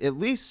 Seemingly, at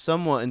least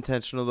somewhat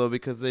intentional, though,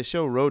 because they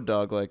show Road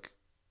Dogg,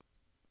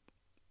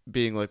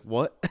 being like,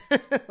 what?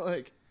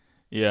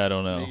 Yeah, I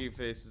don't know. Making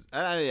faces.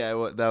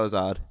 That was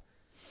odd.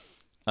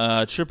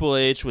 Triple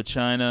H with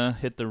Chyna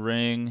hit the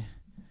ring.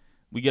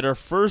 We get our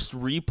first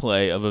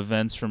replay of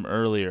events from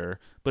earlier,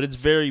 but it's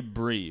very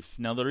brief.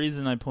 Now, the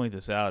reason I point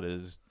this out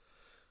is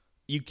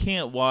you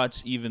can't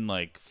watch even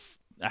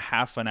a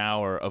half an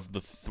hour of the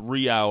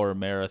 3-hour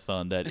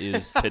marathon that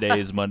is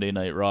today's Monday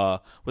Night Raw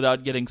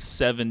without getting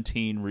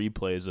 17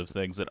 replays of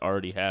things that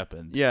already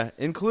happened. Yeah,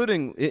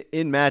 including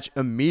in match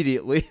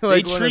immediately.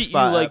 They treat you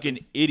like an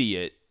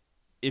idiot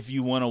if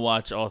you want to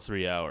watch all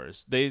 3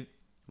 hours. If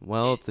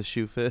the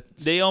shoe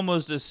fits. They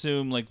almost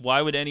assume,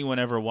 why would anyone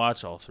ever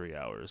watch all 3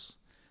 hours?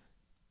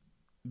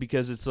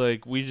 Because it's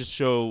we just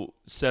show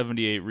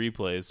 78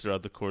 replays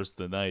throughout the course of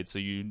the night, so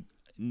you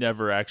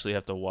never actually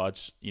have to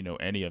watch,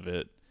 any of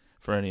it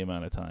for any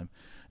amount of time.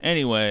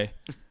 Anyway,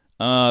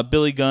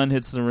 Billy Gunn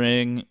hits the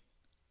ring.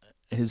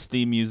 His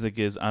theme music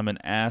is I'm an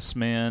Ass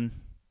Man.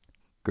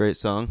 Great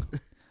song.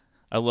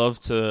 I love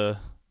to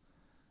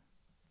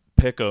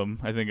pick him,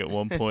 I think, at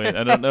one point.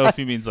 I don't know if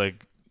he means, with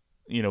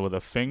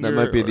a finger. That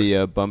might be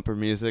the bumper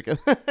music.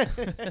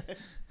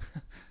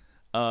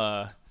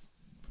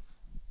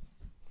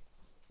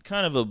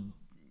 Kind of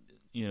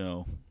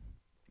a,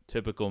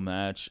 typical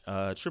match.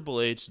 Triple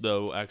H,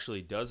 though,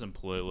 actually does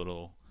employ a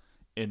little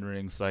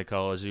in-ring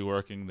psychology,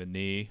 working the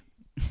knee.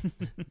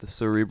 The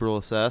cerebral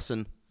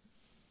assassin.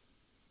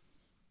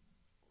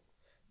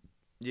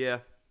 Yeah.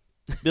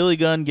 Billy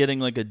Gunn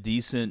getting a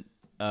decent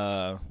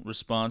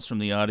response from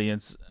the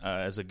audience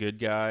as a good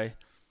guy.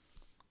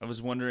 I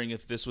was wondering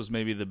if this was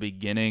maybe the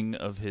beginning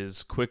of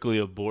his quickly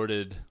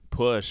aborted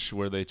push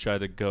where they tried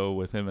to go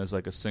with him as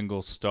a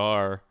single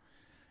star.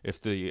 If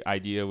the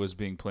idea was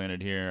being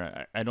planted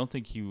here, I don't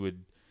think he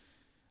would.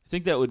 I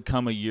think that would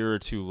come a year or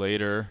two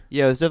later.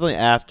 Yeah, it was definitely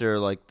after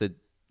the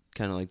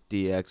kind of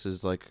DX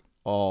is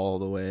all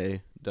the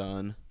way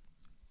done.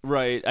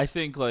 Right. I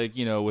think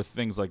with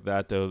things like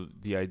that though,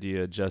 the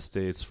idea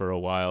gestates for a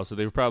while, so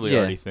they were probably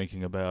already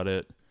thinking about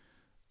it.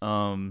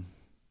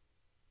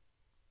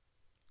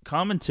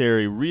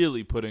 Commentary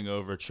really putting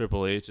over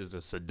Triple H as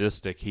a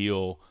sadistic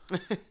heel,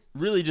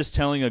 really just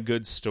telling a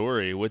good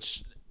story,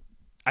 which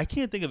I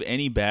can't think of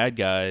any bad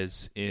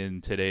guys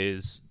in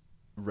today's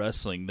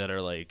wrestling that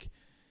are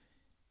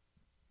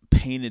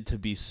painted to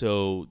be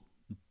so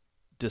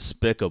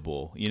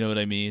despicable. You know what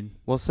I mean?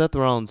 Well, Seth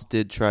Rollins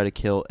did try to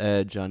kill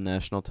Edge on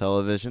national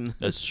television.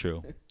 That's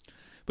true.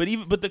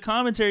 But the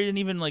commentary didn't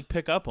even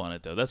pick up on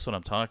it though. That's what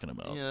I'm talking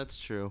about. Yeah, that's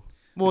true.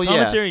 Well, the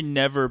commentary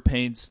never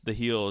paints the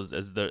heels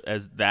as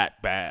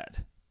that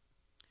bad.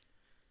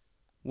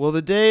 Well,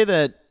 the day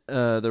that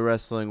the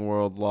wrestling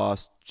world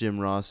lost Jim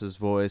Ross's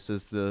voice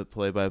as the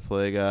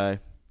play-by-play guy,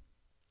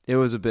 it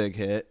was a big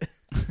hit.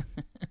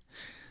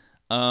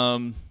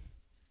 All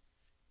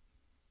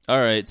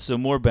right, so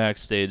more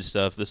backstage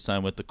stuff, this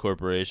time with the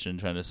corporation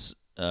trying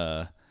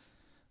to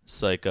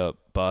psych up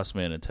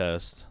Bossman and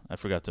Test. I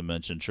forgot to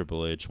mention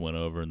Triple H went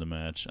over in the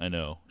match. I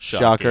know.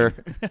 Shocker.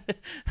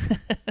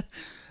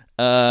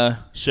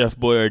 Chef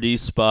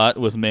Boyardee's spot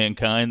with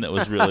Mankind, that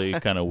was really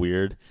kind of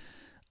weird.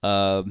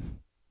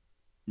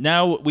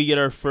 Now we get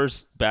our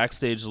first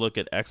backstage look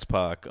at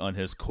X-Pac on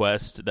his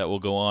quest that will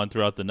go on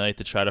throughout the night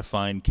to try to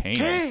find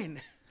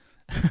Kane.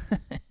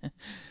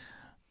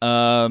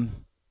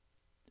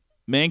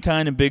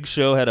 Mankind and Big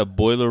Show had a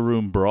boiler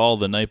room brawl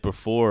the night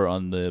before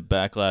on the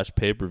Backlash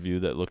pay-per-view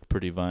that looked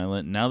pretty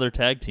violent. Now they're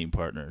tag team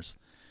partners.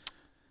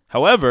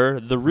 However,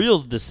 the real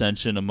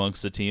dissension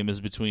amongst the team is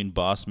between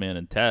Bossman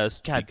and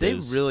Test. God, they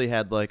really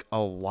had a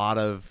lot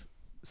of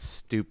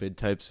stupid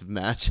types of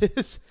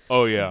matches.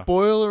 Oh, yeah.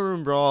 Boiler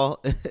room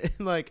brawl.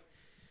 I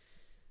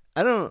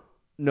don't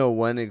know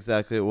when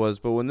exactly it was,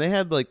 but when they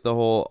had the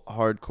whole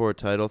hardcore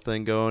title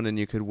thing going and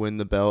you could win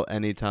the belt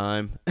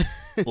anytime.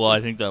 Well,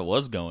 I think that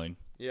was going.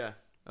 Yeah.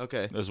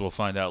 Okay. As we'll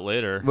find out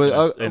later.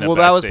 Well,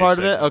 that was part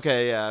of it?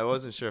 Okay, yeah. I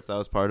wasn't sure if that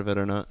was part of it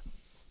or not.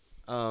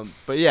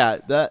 But yeah,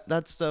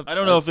 that stuff. I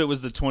don't know if it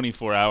was the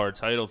 24-hour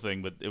title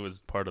thing, but it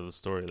was part of the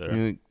story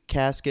there.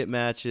 Casket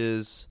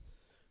matches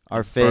Our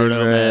Inferno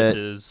favorite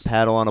matches.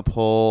 paddle on a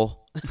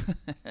pole.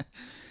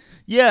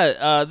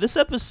 Yeah, this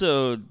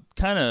episode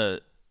kind of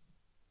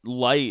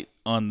light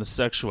on the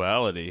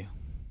sexuality.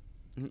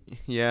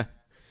 Yeah,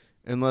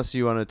 unless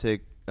you want to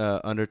take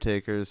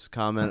Undertaker's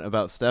comment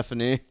about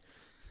Stephanie.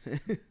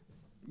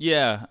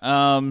 Yeah.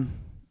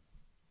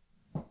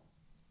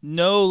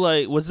 No,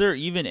 like, was there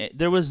even...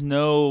 There was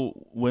no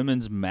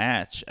women's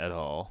match at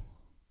all.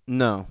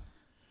 No.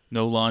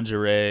 No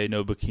lingerie,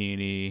 no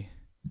bikini.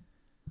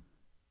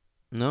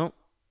 No.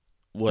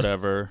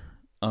 Whatever.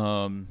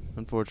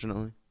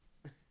 Unfortunately.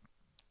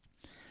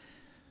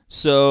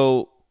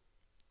 So,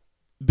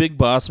 Big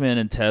Boss Man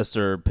and Test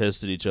are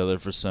pissed at each other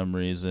for some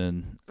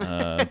reason.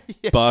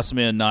 Boss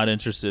Man not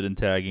interested in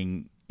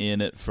tagging in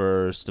at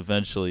first.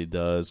 Eventually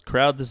does.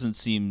 Crowd doesn't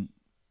seem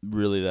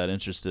really that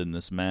interested in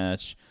this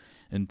match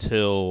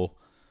until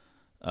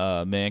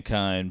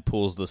Mankind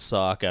pulls the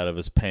sock out of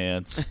his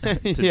pants to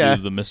do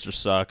the Mr.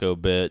 Socko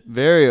bit.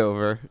 Very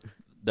over.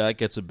 That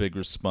gets a big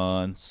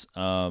response.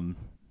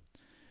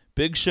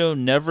 Big Show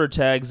never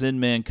tags in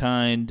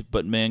Mankind,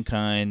 but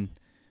Mankind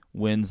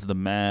wins the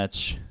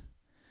match.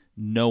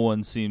 No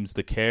one seems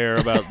to care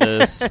about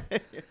this.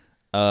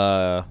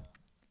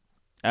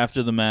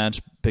 After the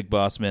match, Big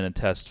Boss Man and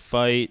Test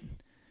fight.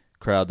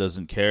 Crowd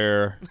doesn't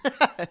care.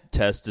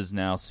 Test is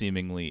now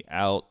seemingly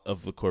out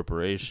of the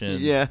corporation.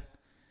 Yeah.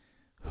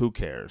 Who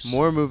cares?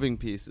 More moving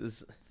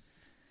pieces.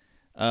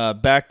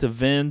 Back to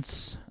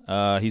Vince.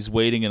 He's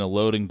waiting in a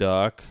loading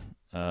dock.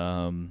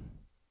 Then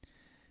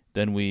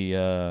we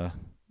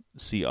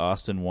see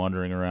Austin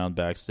wandering around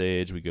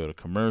backstage. We go to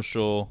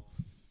commercial.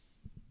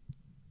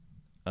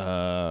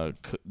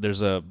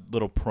 There's a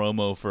little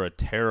promo for a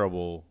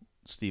terrible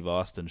Steve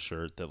Austin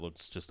shirt that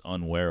looks just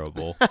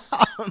unwearable.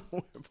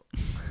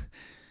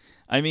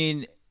 I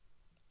mean,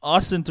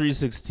 Austin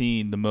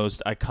 316, the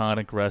most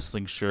iconic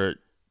wrestling shirt,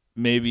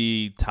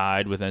 maybe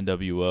tied with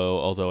NWO,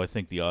 although I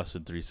think the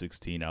Austin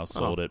 316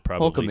 outsold it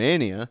probably.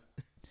 Hulkamania.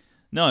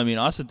 No, I mean,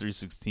 Austin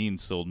 316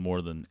 sold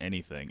more than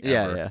anything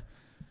ever. Yeah.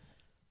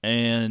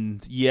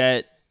 And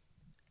yet,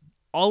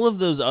 all of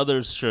those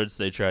other shirts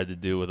they tried to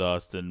do with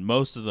Austin,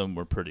 most of them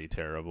were pretty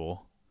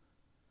terrible.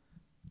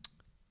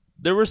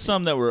 There were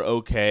some that were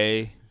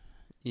okay.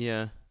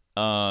 Yeah.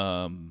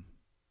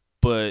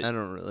 But I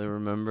don't really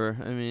remember.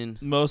 I mean,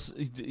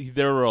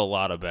 there were a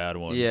lot of bad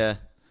ones. Yeah.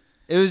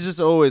 It was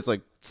just always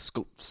like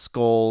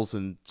skulls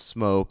and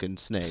smoke and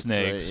snakes.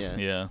 Right?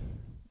 Yeah.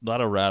 A lot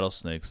of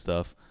rattlesnake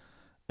stuff.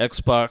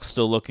 X-Pac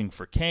still looking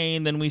for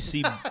Kane. Then we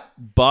see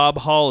Bob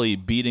Holly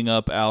beating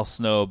up Al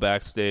Snow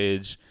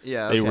backstage.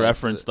 Yeah, They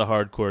reference the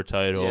hardcore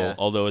title,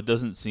 although it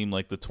doesn't seem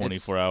like the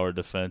 24-hour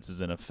defense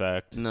is in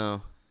effect.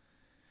 No.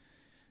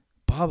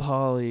 Bob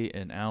Holly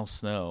and Al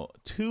Snow,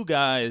 two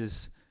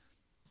guys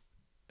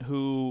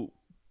who,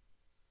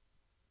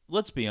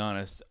 let's be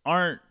honest,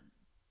 aren't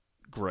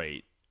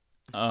great.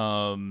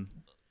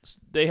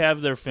 They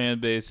have their fan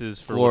bases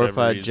for glorified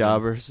whatever reason.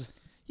 jobbers.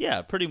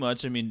 Yeah, pretty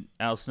much. I mean,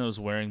 Al Snow's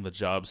wearing the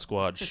Job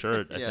Squad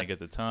shirt, I think, at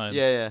the time.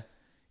 Yeah.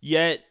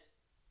 Yet,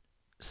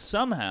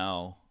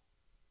 somehow,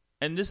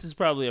 and this is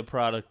probably a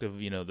product of,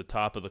 the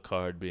top of the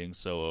card being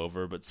so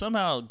over, but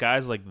somehow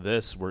guys like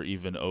this were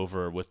even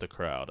over with the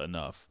crowd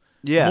enough.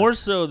 Yeah. More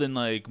so than,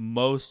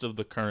 most of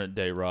the current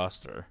day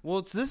roster.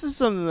 Well, this is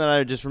something that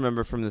I just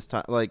remember from this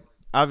time. Like,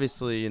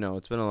 obviously,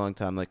 it's been a long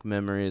time. Like,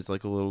 memory is, a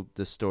little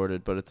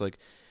distorted, but it's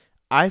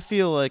I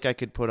feel like I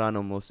could put on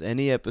almost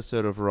any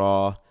episode of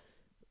Raw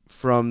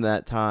from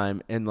that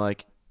time, and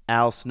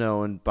Al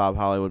Snow and Bob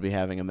Holly would be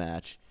having a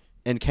match,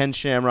 and Ken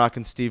Shamrock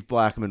and Steve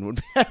Blackman would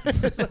be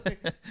having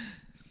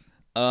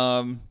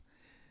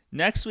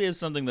Next, we have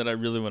something that I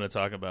really want to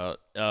talk about.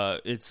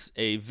 It's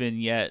a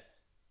vignette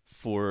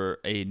for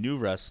a new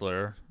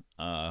wrestler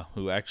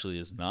who actually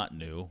is not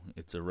new.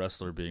 It's a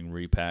wrestler being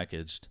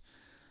repackaged.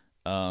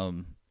 A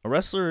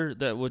wrestler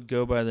that would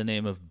go by the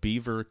name of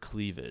Beaver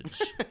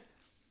Cleavage.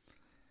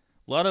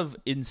 A lot of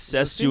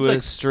incestuous... It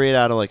seems straight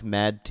out of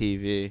Mad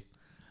TV.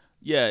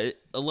 Yeah,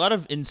 a lot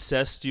of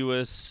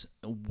incestuous,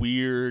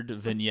 weird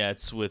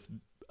vignettes with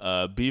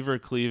Beaver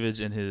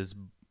Cleavage and his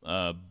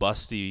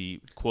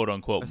busty,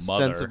 quote-unquote,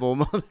 ostensible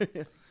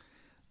mother.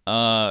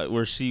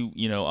 Where she,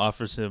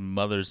 offers him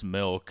mother's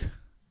milk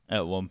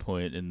at one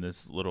point in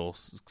this little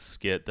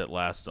skit that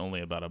lasts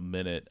only about a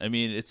minute. I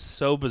mean, it's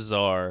so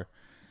bizarre.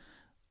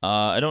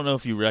 I don't know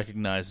if you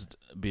recognized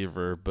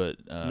Beaver,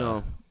 but...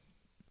 No.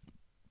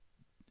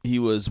 He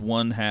was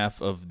one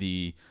half of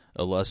the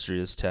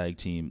illustrious tag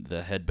team, the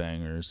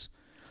Headbangers.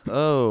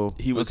 Oh,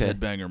 he was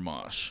Headbanger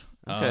Mosh.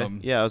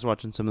 Okay, I was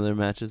watching some of their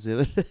matches the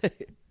other day.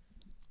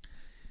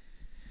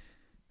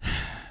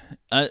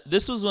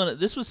 This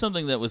was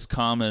something that was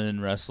common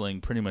in wrestling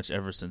pretty much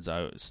ever since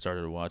I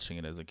started watching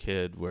it as a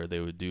kid, where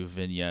they would do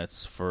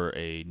vignettes for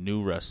a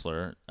new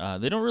wrestler.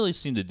 They don't really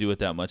seem to do it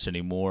that much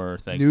anymore,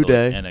 thanks New to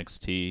Day.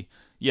 NXT.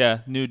 Yeah,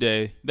 New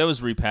Day. That was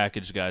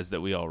repackaged guys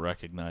that we all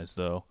recognize,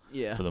 though,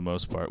 for the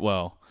most part.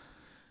 Well,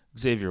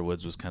 Xavier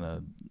Woods was kind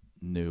of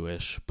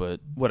newish,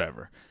 but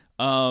whatever.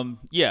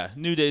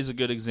 New Day's a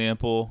good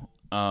example.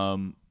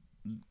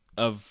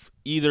 of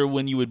either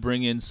when you would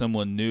bring in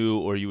someone new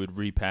or you would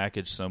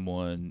repackage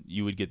someone,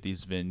 you would get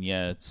these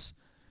vignettes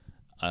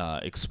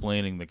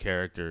explaining the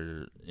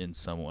character in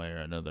some way or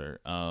another.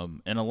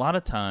 And a lot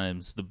of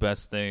times, the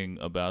best thing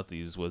about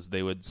these was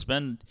they would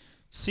spend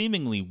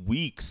seemingly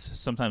weeks,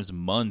 sometimes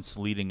months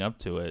leading up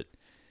to it,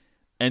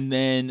 and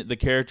then the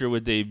character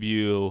would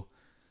debut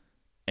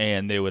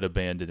and they would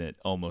abandon it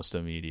almost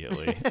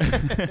immediately.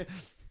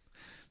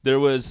 There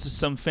was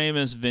some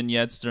famous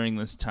vignettes during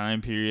this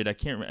time period. I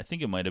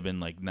think it might have been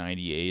like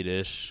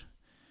 98-ish.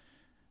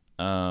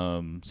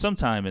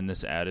 Sometime in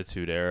this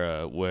Attitude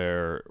Era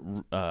where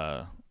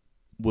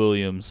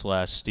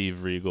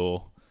William/Steve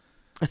Regal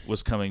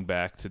was coming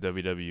back to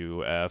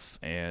WWF,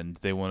 and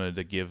they wanted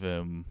to give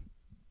him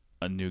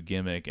a new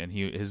gimmick, and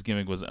his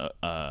gimmick was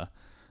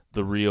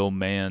the real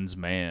man's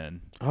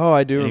man. Oh,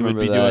 I do remember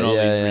that. He would be doing all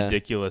these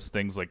ridiculous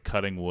things like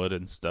cutting wood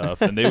and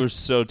stuff, and they were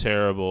so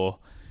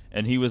terrible.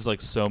 And he was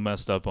like so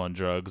messed up on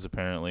drugs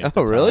apparently at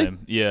the time. Really?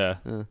 Yeah,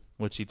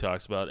 which he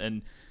talks about.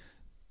 And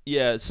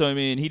yeah, so I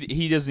mean,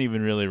 he doesn't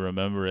even really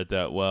remember it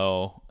that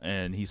well,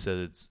 and he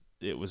said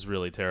it was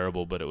really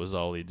terrible, but it was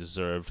all he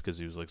deserved because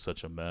he was like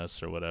such a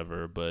mess or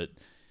whatever. But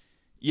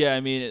yeah, I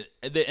mean,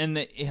 I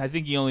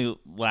think he only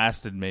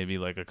lasted maybe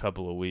like a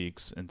couple of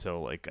weeks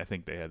until like I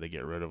think they had to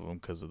get rid of him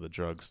because of the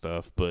drug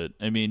stuff. But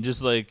I mean,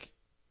 just like,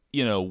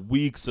 you know,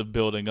 weeks of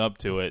building up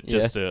to it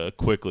just to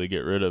quickly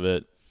get rid of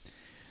it.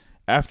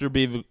 After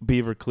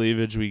Beaver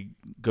Cleavage, we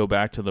go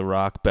back to The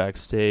Rock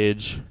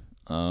backstage,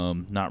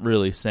 not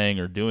really saying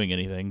or doing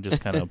anything, just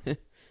kind of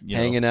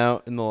hanging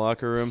out in the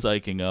locker room,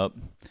 psyching up.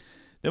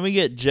 Then we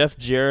get Jeff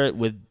Jarrett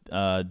with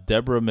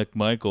Deborah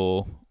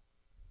McMichael,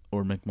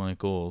 or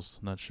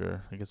McMichaels, not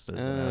sure. I guess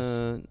there's an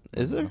S.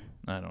 Is there?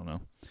 I don't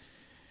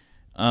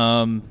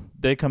know.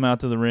 They come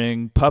out to the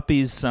ring.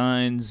 Puppies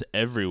signs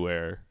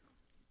everywhere.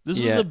 This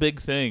was a big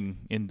thing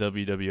in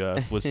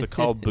WWF, was to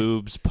call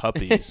boobs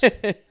puppies.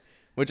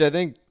 Which I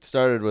think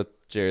started with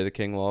Jerry the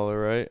King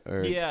Lawler, right?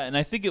 Or... Yeah, and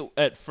I think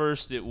at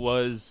first it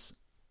was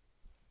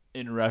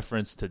in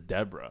reference to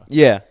Deborah.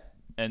 Yeah.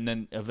 And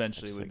then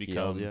eventually it would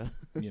become,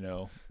 you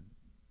know,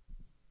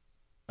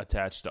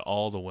 attached to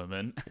all the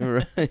women.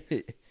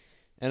 Right.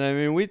 And I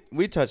mean,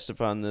 we touched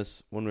upon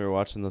this when we were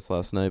watching this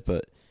last night,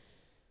 but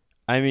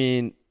I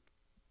mean,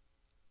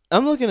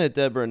 I'm looking at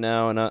Deborah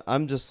now, and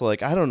I'm just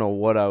like, I don't know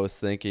what I was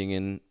thinking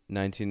in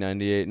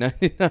 1998,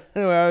 99,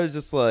 where I was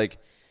just like,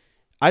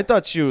 I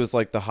thought she was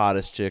like the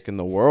hottest chick in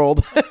the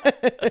world.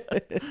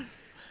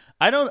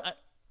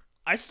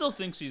 I still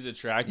think she's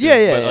attractive,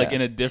 but like in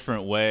a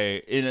different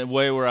way. In a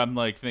way where I'm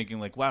like thinking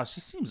like, wow,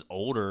 she seems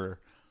older.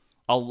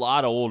 A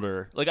lot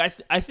older. Like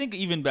I think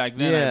even back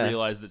then I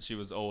realized that she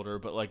was older,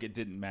 but like it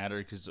didn't matter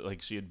because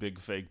like she had big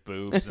fake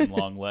boobs and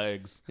long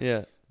legs.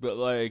 Yeah. But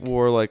like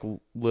wore like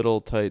little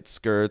tight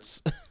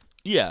skirts.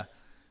 Yeah.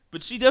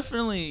 But she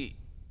definitely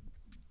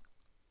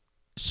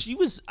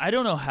I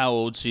don't know how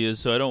old she is,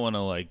 so I don't want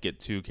to like get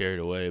too carried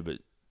away, but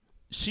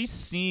she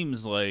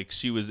seems like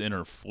she was in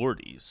her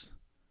 40s.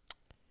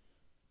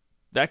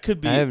 That could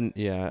be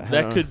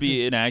that could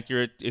be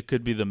inaccurate. It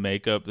could be the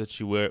makeup that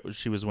she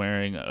was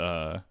wearing,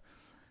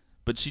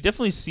 but she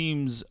definitely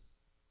seems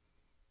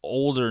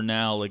older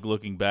now, like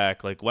looking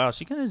back. Like, wow,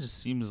 she kind of just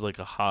seems like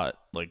a hot,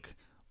 like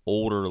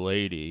older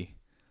lady.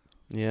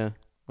 Yeah,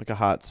 like a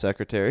hot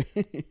secretary.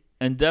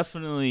 And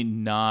definitely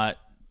not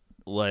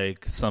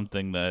like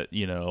something that,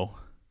 you know,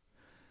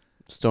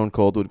 Stone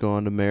Cold would go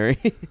on to marry.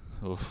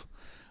 Oof,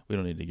 we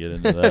don't need to get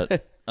into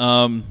that.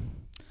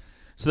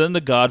 So then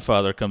the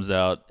Godfather comes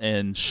out,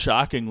 and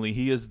shockingly,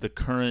 he is the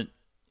current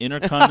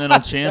Intercontinental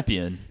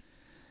Champion.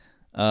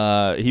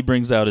 He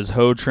brings out his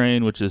hoe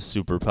train, which is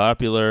super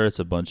popular. It's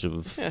a bunch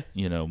of,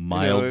 you know,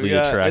 mildly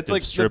attractive it's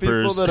like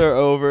strippers. The people that are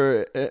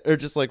over are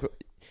just like,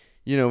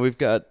 you know, we've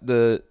got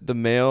the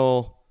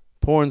male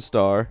porn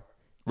star.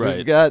 Right.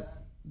 We've got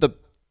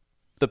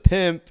the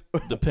pimp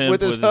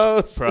with his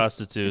hoes.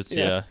 Prostitutes,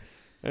 yeah.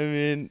 I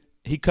mean,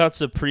 he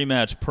cuts a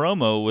pre-match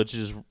promo, which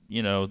is,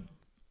 you know,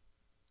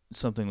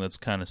 something that's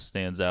kind of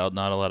stands out.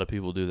 Not a lot of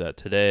people do that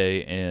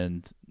today,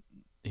 and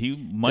he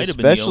might have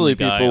been the only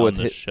guy on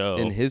the show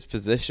in his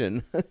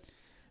position.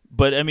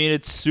 But I mean,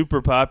 it's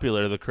super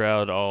popular. The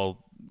crowd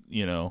all,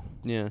 you know,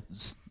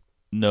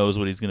 knows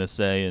what he's going to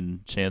say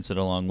and chants it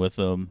along with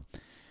him.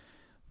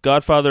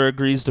 Godfather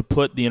agrees to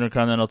put the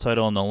Intercontinental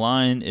title on the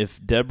line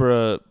if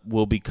Deborah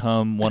will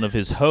become one of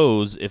his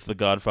hoes if the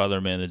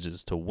Godfather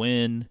manages to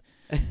win.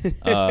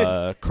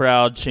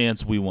 Crowd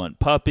chants, "We want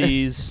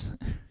puppies."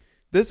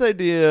 This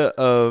idea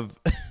of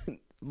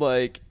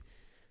like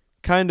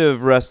kind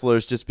of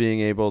wrestlers just being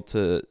able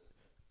to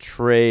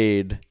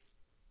trade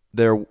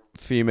their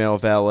female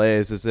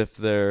valets as if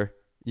they're,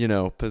 you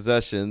know,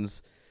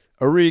 possessions,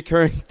 a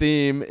recurring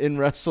theme in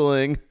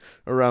wrestling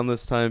around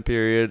this time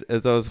period.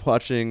 As I was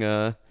watching,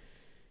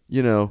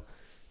 you know,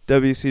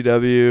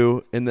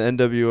 WCW and the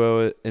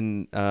NWO,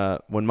 and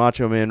when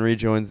Macho Man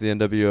rejoins the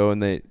NWO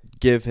and they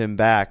give him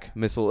back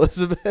Miss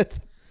Elizabeth.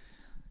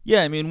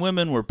 Yeah, I mean,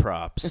 women were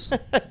props,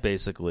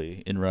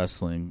 basically, in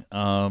wrestling.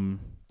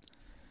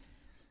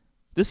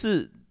 This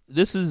is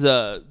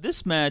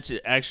this match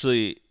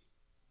actually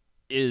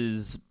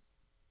is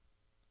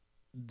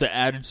the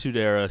Attitude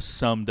Era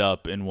summed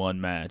up in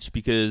one match,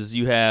 because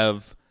you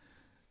have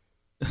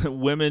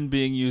women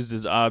being used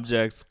as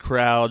objects,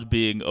 crowd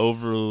being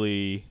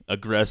overly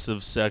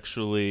aggressive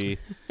sexually,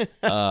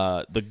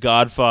 the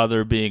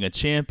Godfather being a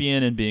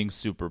champion and being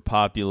super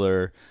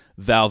popular,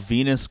 Val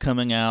Venus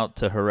coming out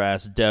to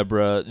harass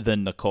Deborah,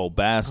 then Nicole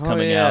Bass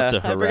coming out to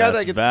harass I forgot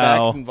that gets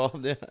Val. back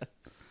involved.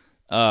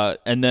 Yeah.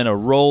 And then a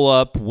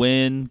roll-up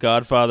win.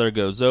 Godfather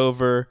goes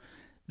over.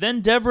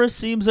 Then Deborah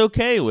seems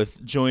okay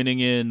with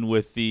joining in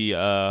with the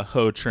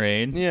Ho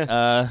train.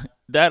 Yeah.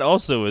 That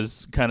also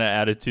is kind of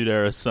Attitude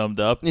Era summed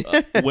up.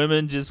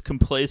 Women just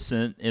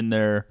complacent in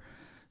their,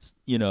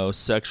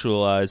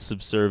 sexualized,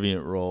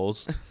 subservient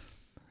roles.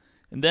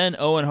 And then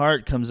Owen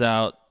Hart comes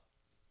out,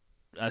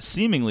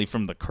 seemingly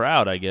from the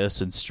crowd, I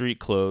guess, in street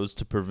clothes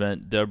to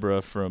prevent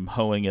Deborah from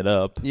hoeing it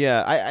up.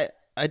 Yeah,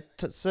 I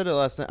said it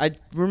last night. I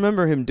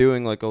remember him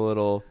doing like a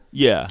little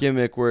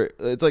gimmick where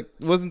it's like,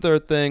 wasn't there a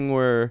thing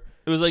where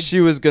it was like she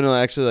was gonna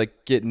actually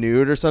like get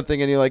nude or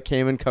something, and he like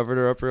came and covered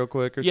her up real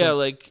quick or something? Yeah,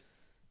 like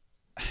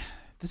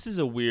this is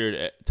a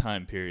weird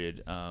time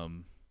period.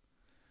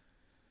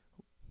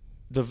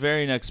 The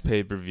very next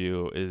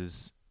pay-per-view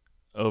is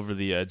Over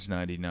the Edge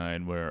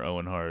 99, where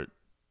Owen Hart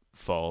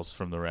falls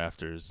from the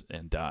rafters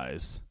and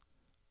dies.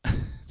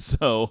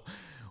 So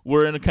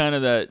we're in a kind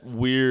of that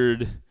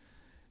weird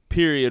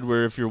period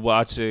where if you're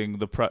watching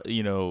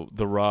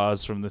the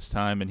Raws from this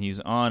time and he's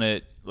on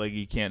it, like,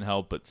 you can't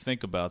help but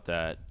think about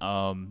that.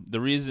 The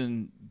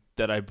reason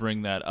that I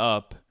bring that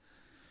up,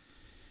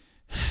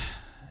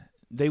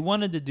 they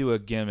wanted to do a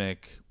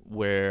gimmick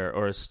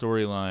or a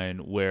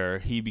storyline where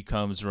he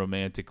becomes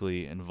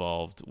romantically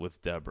involved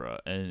with Deborah,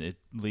 and it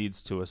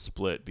leads to a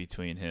split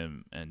between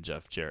him and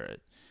Jeff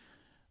Jarrett.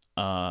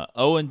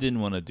 Owen didn't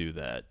want to do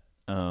that.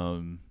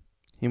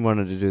 He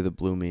wanted to do the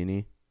blue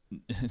meanie.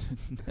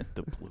 Not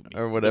the blue meanie.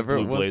 Or whatever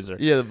the it blue was. blazer.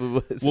 Yeah, the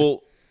blue blazer.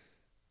 Well,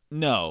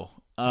 no.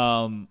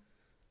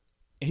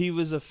 He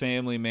was a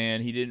family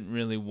man. He didn't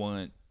really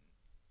want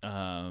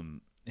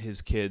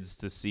his kids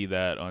to see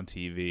that on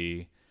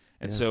TV.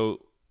 And so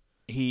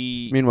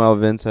Meanwhile,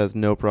 Vince has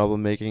no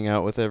problem making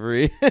out with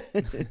every...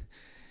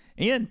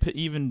 and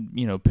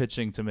even,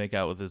 pitching to make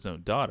out with his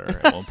own daughter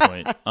at one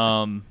point,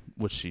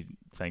 which she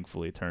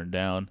thankfully turned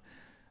down.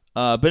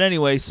 But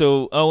anyway,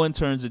 so Owen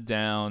turns it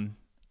down.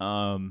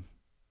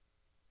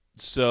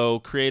 So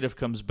Creative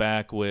comes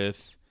back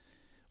with,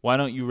 why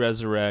don't you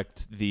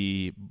resurrect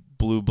the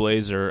Blue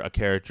Blazer, a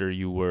character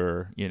you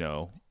were,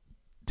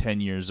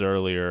 10 years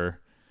earlier.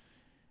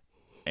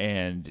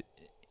 And,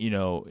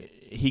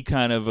 he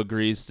kind of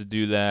agrees to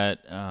do that.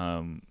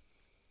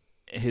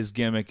 His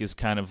gimmick is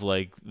kind of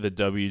like the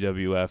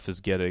WWF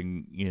is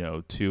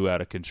getting, too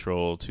out of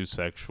control, too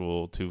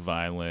sexual, too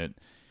violent.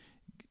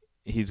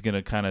 He's going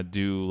to kind of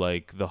do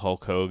like the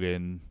Hulk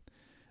Hogan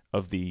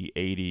of the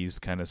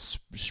 80s kind of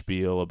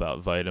spiel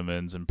about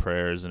vitamins and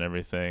prayers and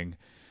everything.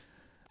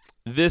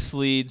 This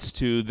leads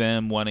to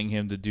them wanting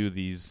him to do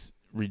these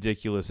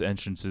ridiculous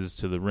entrances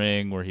to the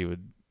ring where he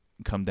would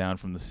come down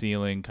from the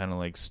ceiling, kind of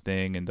like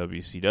Sting and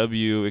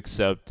WCW,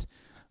 except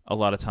a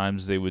lot of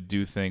times they would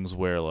do things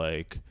where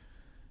like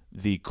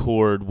the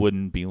cord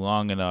wouldn't be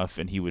long enough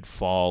and he would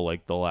fall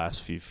like the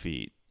last few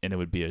feet, and it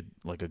would be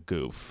like a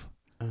goof.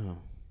 Oh,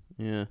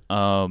 yeah.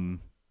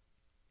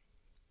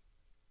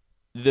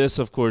 This,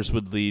 of course,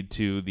 would lead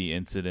to the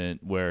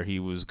incident where he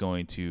was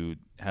going to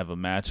have a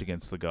match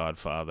against the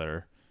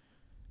Godfather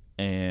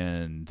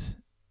and,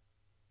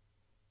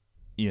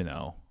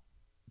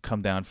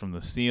 come down from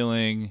the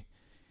ceiling.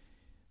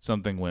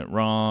 Something went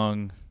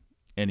wrong,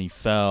 and he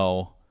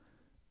fell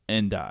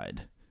and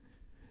died.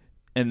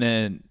 And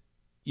then,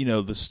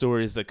 the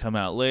stories that come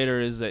out later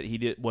is that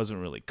he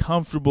wasn't really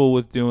comfortable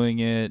with doing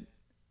it,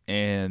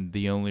 and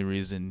the only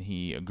reason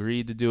he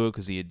agreed to do it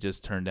because he had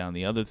just turned down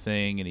the other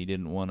thing, and he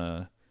didn't want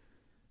to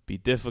be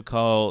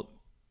difficult.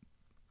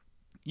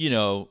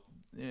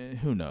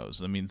 Who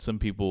knows? I mean, some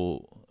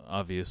people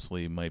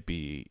obviously might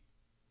be,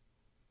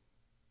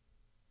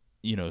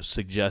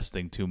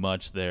 suggesting too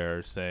much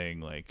there, saying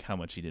like how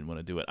much he didn't want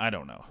to do it. I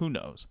don't know. Who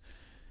knows?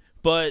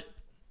 But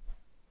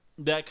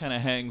that kind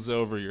of hangs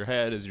over your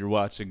head as you're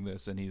watching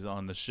this, and he's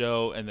on the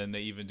show. And then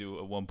they even do,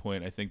 at one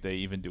point, I think they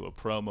even do a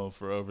promo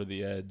for Over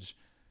the Edge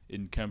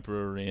in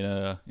Kemper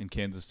Arena in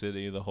Kansas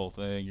City. The whole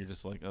thing, you're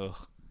just like,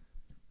 ugh.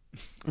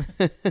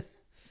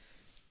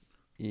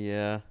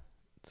 Yeah,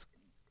 it's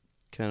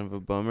kind of a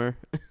bummer.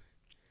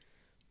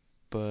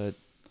 But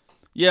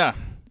yeah.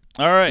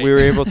 All right. We were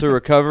able to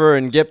recover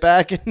and get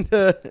back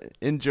into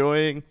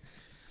enjoying.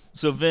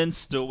 So Vince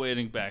still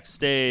waiting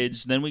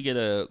backstage. Then we get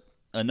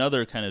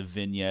another kind of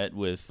vignette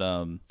with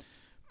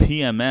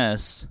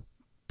PMS,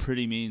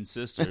 Pretty Mean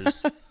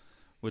Sisters,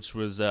 which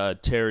was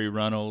Terry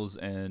Runnels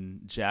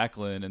and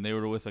Jacqueline, and they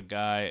were with a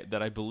guy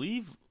that I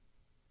believe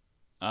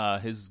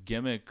his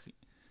gimmick,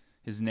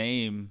 his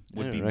name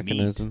would be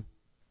Meat.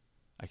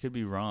 I could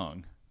be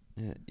wrong.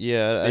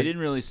 Yeah, they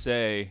didn't really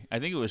say. I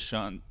think it was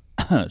Sean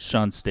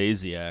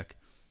Stasiak,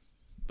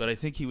 but I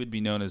think he would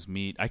be known as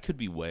Meat. I could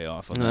be way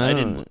off on that.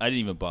 No, I didn't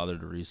even bother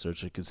to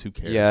research it because who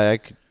cares? Yeah,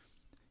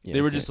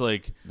 they were just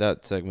like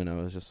that segment. I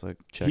was just like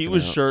checking. He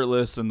was out.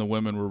 shirtless and the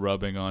women were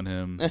rubbing on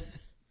him.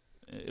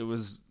 It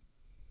was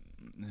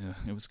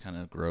kind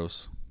of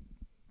gross.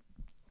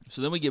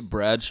 So then we get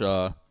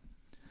Bradshaw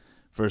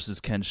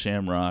versus Ken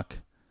Shamrock.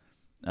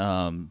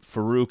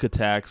 Farouk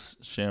attacks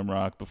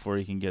Shamrock before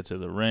he can get to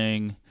the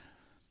ring.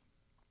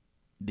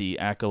 The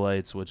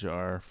Acolytes, which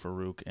are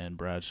Farouk and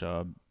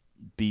Bradshaw,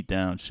 beat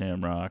down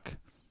Shamrock.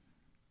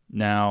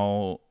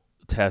 Now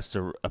Test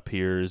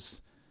appears.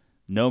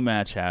 No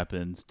match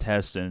happens.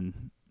 Test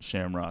and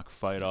Shamrock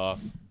fight off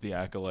the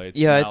Acolytes.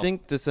 Yeah, now, I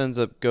think this ends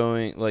up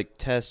going like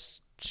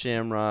Test,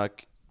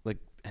 Shamrock, like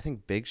I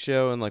think Big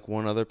Show and like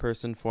one other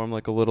person form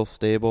like a little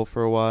stable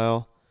for a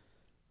while,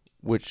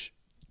 which.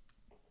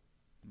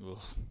 Ugh.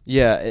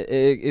 Yeah,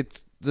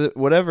 it's the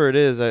whatever it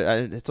is.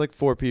 It's like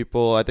 4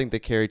 people. I think they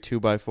carry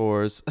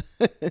 2x4s.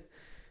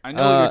 I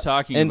know what you're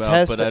talking about,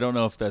 Test, but I don't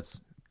know if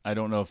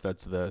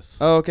that's this.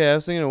 Oh, okay. I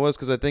was thinking it was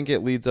because I think it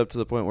leads up to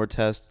the point where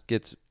Test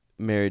gets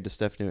married to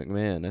Stephanie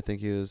McMahon. I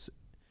think he was.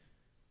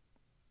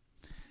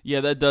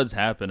 Yeah, that does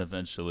happen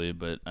eventually,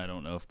 but I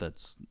don't know if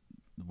that's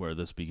where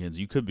this begins.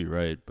 You could be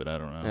right, but I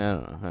don't know. I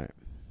don't know.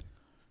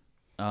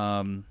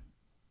 All right.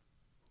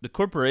 The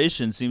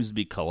corporation seems to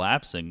be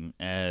collapsing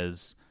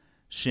as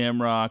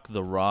Shamrock,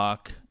 The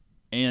Rock,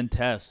 and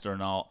Test are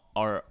now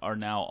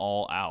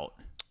all out.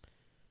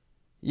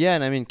 Yeah,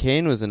 and I mean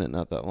Kane was in it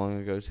not that long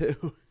ago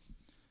too.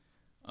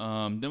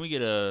 Then we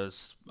get a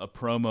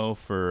promo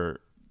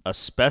for a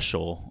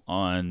special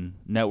on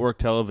network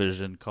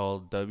television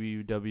called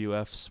WWF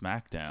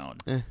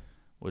SmackDown,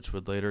 which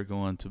would later go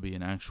on to be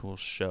an actual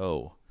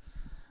show.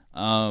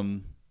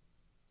 Shane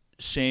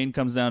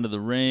comes down to the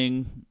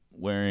ring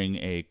wearing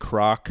a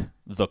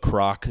the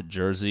Croc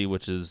jersey,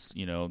 which is,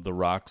 The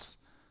Rock's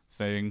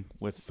thing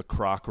with the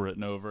Croc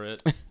written over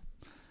it.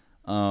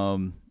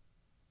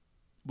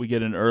 We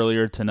get an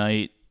earlier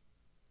tonight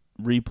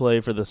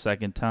replay for the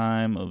second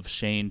time of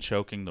Shane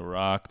choking The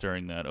Rock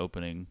during that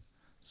opening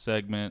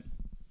segment.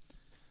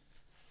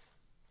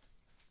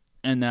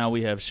 And now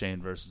we have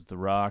Shane versus The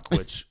Rock,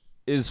 which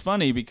is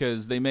funny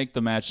because they make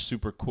the match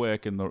super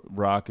quick and The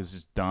Rock is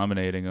just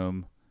dominating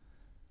him.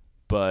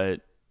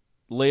 But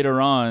later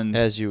on,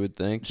 as you would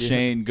think,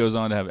 Shane goes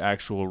on to have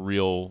actual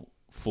real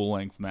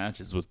full-length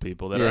matches with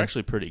people that are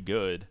actually pretty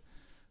good.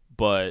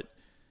 But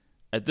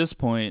at this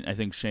point, I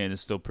think Shane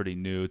is still pretty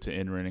new to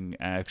in-ring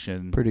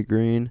action. Pretty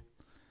green.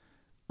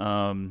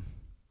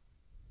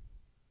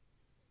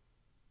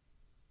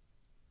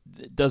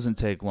 It doesn't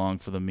take long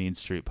for the Mean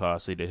Street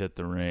Posse to hit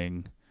the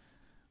ring.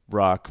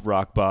 Rock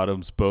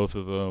bottoms, both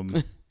of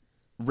them.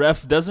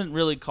 Ref doesn't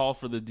really call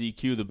for the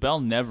DQ. The bell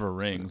never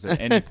rings at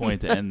any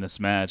point to end this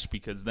match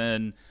because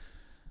then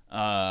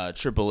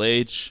Triple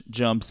H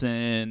jumps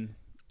in.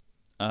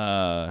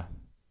 China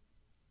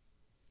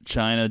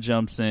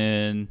jumps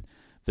in.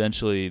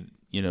 Eventually,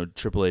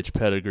 Triple H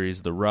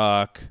pedigrees The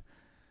Rock.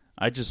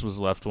 I just was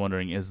left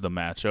wondering, is the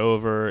match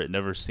over? It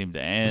never seemed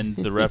to end.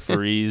 The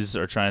referees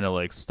are trying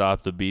to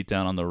stop the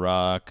beatdown on The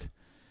Rock,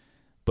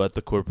 but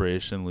the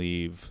corporation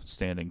leave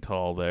standing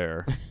tall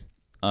there.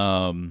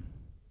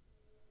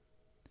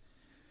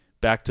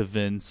 Back to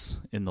Vince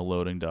in the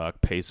loading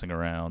dock, pacing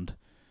around.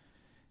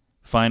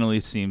 Finally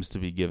seems to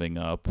be giving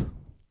up.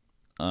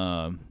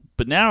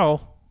 But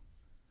now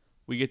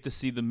we get to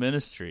see the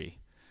Ministry.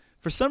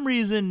 For some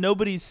reason,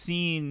 nobody's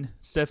seen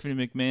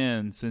Stephanie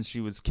McMahon since she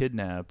was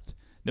kidnapped.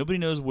 Nobody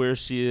knows where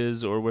she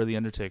is or where The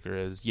Undertaker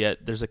is,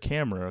 yet there's a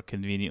camera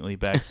conveniently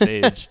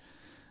backstage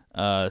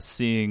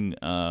seeing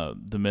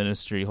the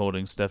Ministry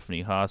holding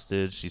Stephanie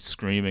hostage. She's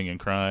screaming and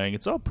crying.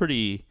 It's all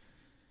pretty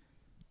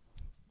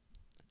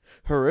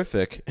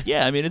horrific.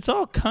 Yeah, I mean, it's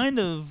all kind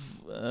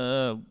of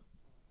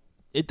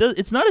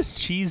it's not as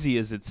cheesy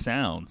as it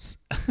sounds.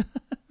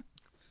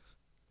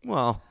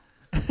 Well,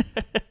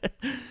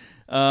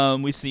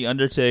 we see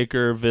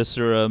Undertaker,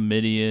 Viscera,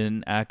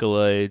 Mideon,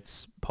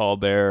 Acolytes, Paul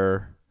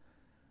Bearer.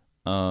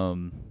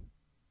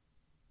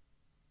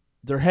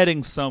 They're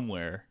heading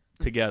somewhere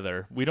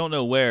together. We don't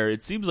know where.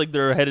 It seems like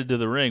they're headed to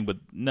the ring, but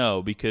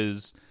no,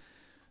 because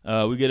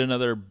we get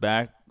another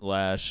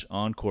Backlash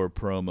encore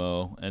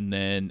promo, and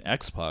then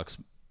X-Pac's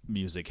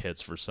music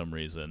hits for some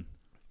reason.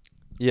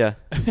 Yeah.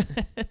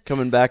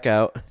 Coming back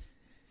out.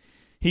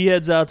 He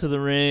heads out to the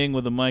ring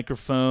with a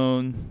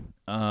microphone.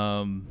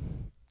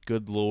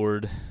 Good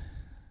Lord.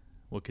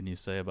 What can you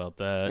say about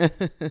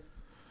that?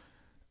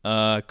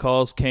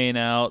 Calls Kane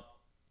out.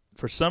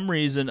 For some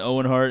reason,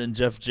 Owen Hart and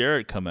Jeff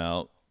Jarrett come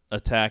out,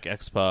 attack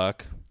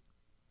X-Pac.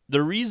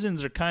 The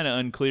reasons are kind of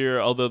unclear,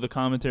 although the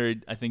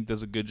commentary, I think,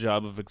 does a good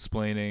job of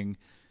explaining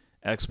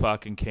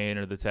X-Pac and Kane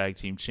are the tag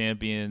team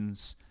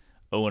champions.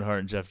 Owen Hart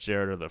and Jeff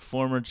Jarrett are the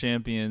former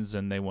champions,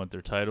 and they want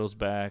their titles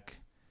back.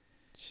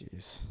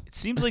 Jeez. It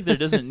seems like there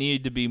doesn't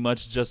need to be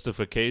much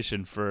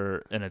justification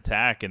for an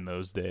attack in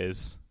those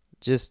days.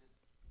 Just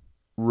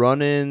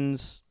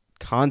run-ins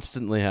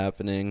constantly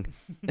happening.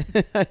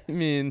 I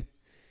mean,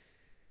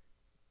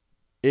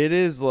 it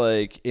is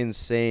like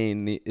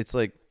insane. It's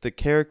like the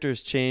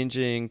characters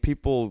changing,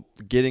 people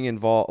getting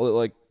involved.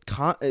 Like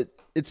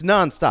it's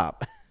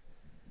nonstop.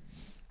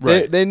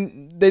 Right. They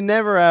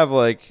never have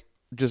like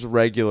just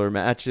regular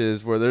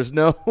matches where there's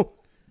no.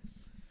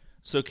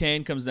 So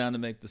Kane comes down to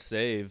make the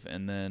save,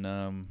 and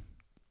then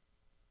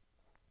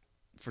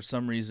for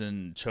some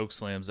reason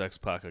chokeslams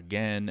X-Pac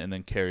again, and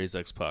then carries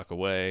X-Pac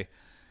away.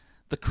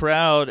 The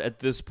crowd at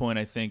this point,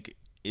 I think,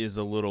 is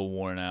a little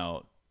worn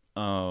out.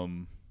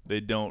 They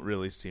don't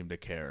really seem to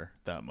care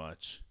that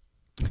much.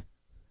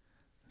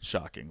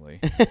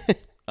 Shockingly.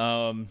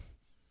 At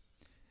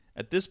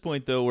this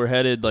point, though, we're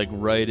headed like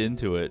right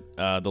into it.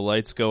 The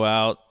lights go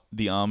out.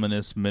 The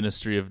ominous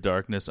Ministry of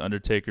Darkness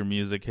Undertaker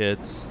music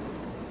hits.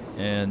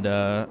 And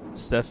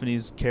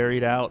Stephanie's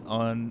carried out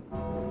on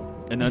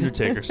an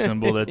Undertaker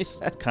symbol that's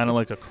kind of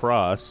like a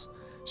cross.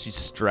 She's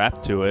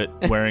strapped to it,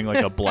 wearing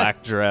like a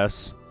black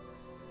dress.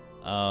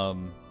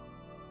 One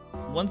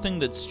thing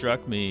that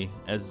struck me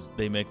as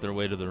they make their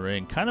way to the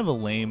ring, kind of a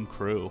lame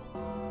crew.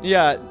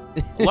 Yeah.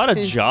 A lot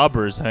of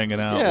jobbers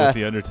hanging out with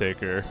the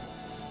Undertaker.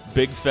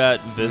 Big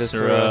fat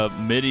Viscera,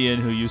 Midian,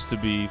 who used to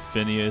be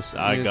Phineas,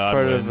 I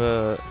Godwin.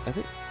 Part of, I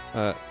think.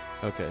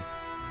 Okay.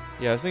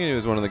 Yeah, I was thinking he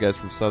was one of the guys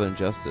from Southern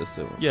Justice.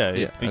 So,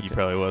 I think he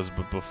probably was,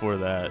 but before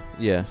that,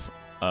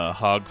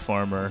 Hog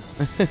Farmer.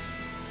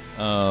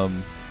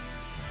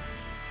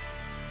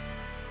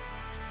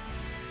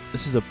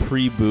 This is a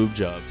pre-boob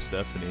job,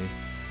 Stephanie.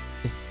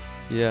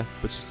 Yeah,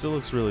 but she still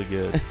looks really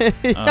good.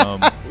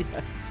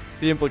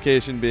 The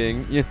implication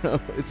being,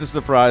 it's a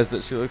surprise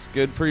that she looks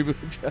good pre-boob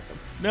job.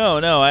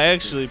 No, I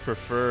actually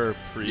prefer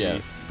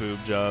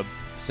pre-boob job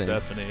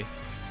Stephanie.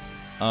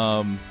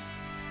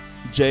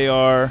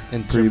 JR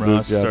and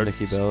pre-boob job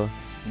Nikki Bella.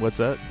 What's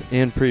that?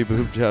 And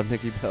pre-boob job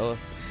Nikki Bella.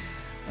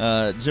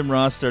 Jim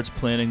Ross starts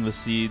planting the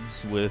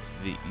seeds with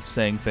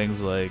saying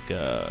things like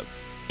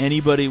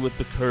anybody with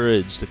the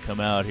courage to come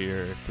out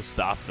here to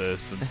stop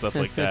this and stuff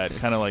like that,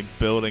 kind of like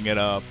building it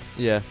up.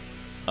 Yeah.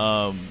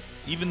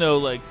 Even though,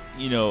 like,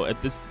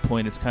 at this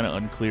point it's kind of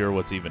unclear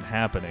what's even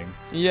happening.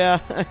 Yeah.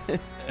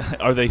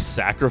 Are they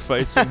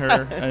sacrificing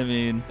her? I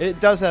mean, it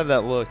does have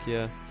that look,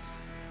 yeah.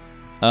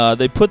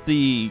 They put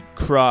the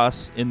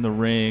cross in the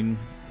ring,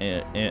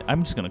 and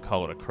I'm just going to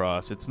call it a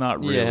cross. It's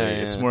not really.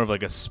 It's more of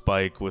like a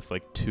spike with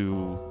like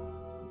two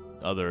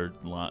other,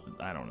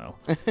 I don't know.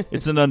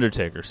 It's an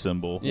Undertaker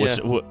symbol, which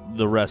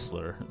the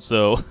wrestler.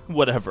 So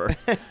whatever.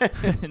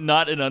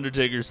 Not an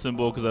Undertaker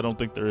symbol because I don't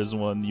think there is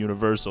one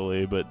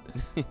universally, but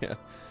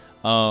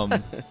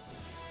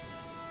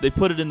they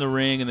put it in the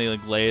ring and they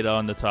like lay it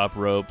on the top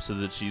rope so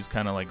that she's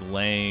kind of like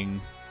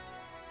laying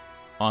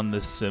on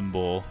this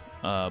symbol.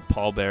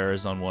 Paul Bearer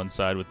is on one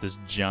side with this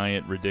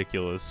giant,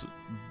 ridiculous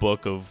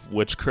book of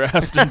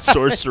witchcraft and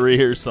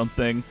sorcery or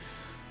something.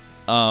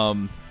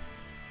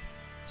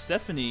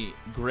 Stephanie,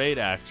 great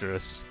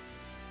actress.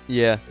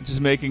 Yeah. Just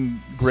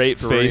making great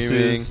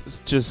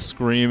faces, just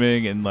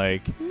screaming and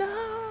like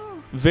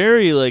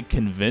very like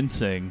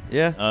convincing.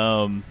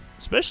 Yeah.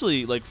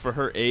 Especially like for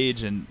her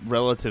age and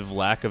relative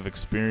lack of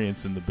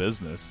experience in the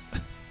business.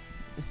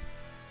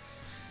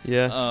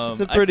 Yeah.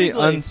 It's a pretty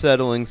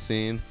unsettling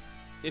scene.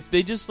 If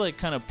they just like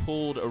kind of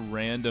pulled a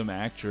random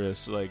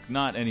actress, like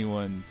not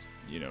anyone,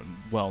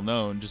 well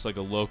known, just like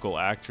a local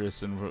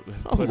actress and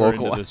put her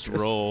into this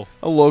role.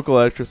 A local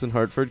actress in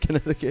Hartford,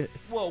 Connecticut.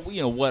 Well,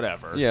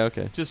 whatever. Yeah,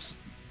 okay. Just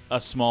a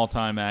small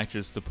time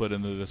actress to put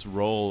into this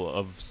role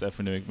of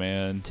Stephanie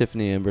McMahon.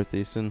 Tiffany Amber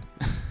Thiessen.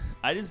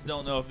 I just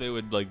don't know if they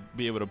would like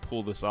be able to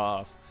pull this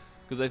off.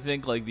 Because I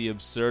think like the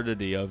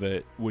absurdity of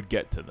it would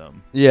get to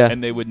them. Yeah.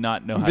 And they would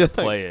not know how to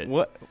play it.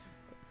 What?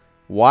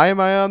 Why am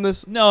I on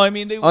this? No, I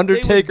mean they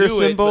Undertaker they would do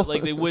symbol. It, but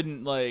like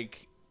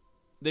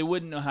they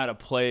wouldn't know how to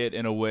play it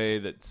in a way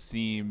that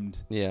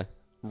seemed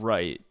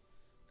right.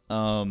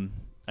 I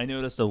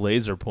noticed a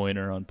laser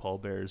pointer on Paul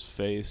Bearer's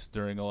face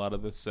during a lot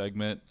of this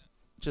segment.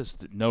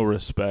 Just no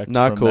respect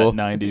Not from cool.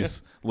 that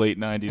 90s, late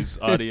 90s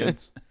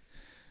audience.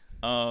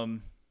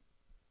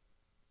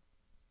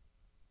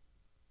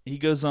 He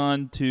goes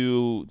on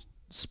to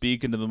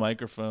speak into the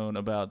microphone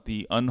about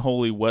the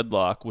unholy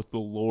wedlock with the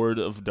Lord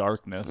of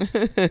Darkness.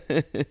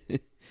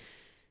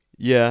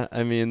 Yeah,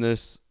 I mean,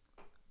 there's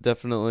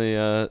definitely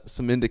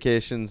some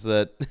indications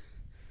that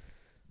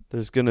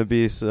there's going to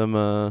be some,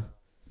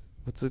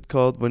 what's it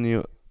called when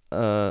you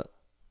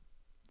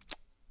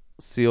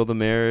seal the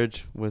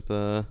marriage with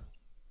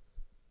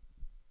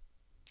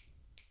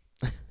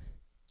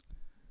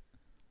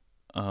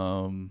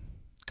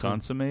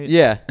consummate?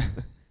 Yeah.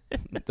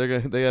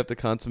 They have to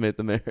consummate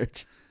the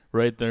marriage.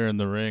 Right there in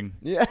the ring.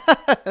 Yeah.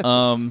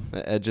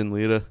 Edge and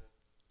Lita.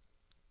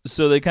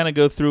 So they kind of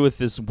go through with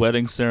this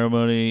wedding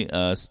ceremony.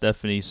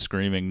 Stephanie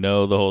screaming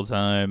no the whole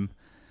time.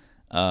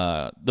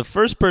 The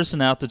first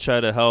person out to try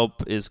to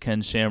help is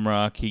Ken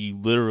Shamrock. He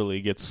literally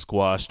gets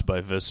squashed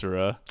by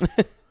Viscera.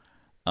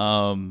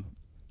 The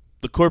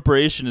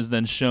corporation is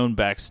then shown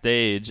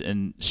backstage,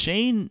 and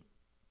Shane,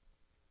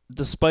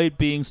 despite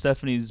being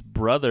Stephanie's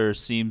brother,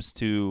 seems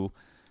to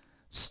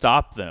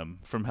stop them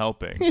from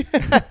helping.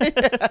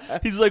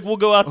 He's like, we'll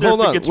go out there if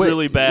it gets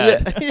really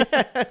bad.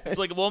 It's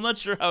like, well, I'm not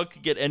sure how it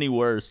could get any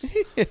worse.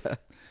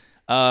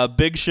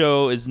 Big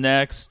Show is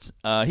next.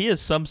 He has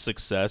some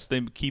success.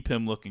 They keep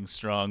him looking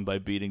strong by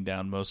beating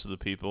down most of the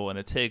people, and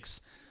it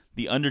takes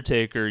The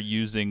Undertaker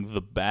using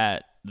the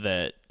bat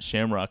that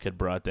Shamrock had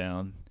brought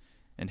down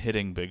and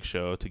hitting Big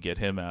Show to get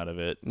him out of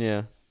it.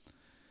 Yeah.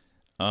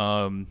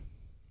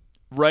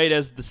 Right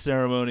as the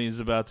ceremony is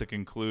about to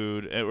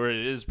conclude, or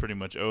it is pretty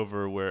much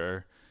over,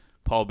 where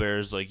Paul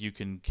Bear's like, you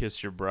can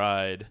kiss your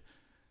bride,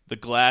 the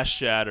glass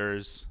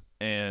shatters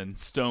and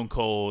Stone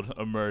Cold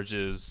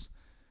emerges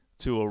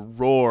to a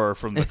roar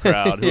from the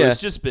crowd who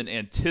has just been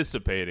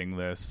anticipating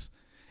this.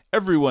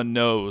 Everyone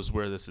knows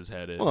where this is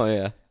headed. Oh,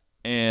 yeah.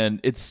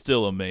 And it's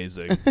still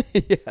amazing.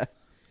 Yeah.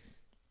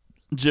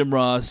 Jim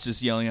Ross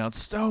just yelling out,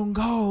 Stone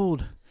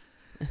Cold.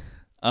 Jim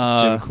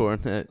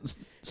Cornette.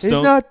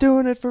 He's not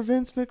doing it for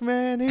Vince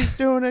McMahon. He's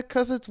doing it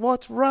because it's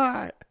what's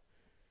right.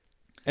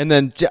 And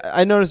then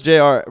I noticed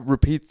JR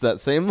repeats that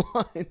same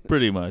line.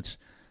 Pretty much.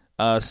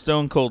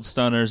 Stone Cold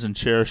stunners and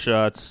chair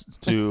shots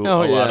to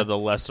a lot of the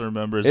lesser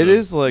members of the ministry. It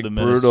is like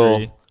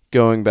brutal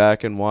going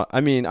back and watch.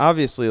 I mean,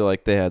 obviously,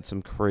 like they had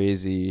some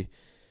crazy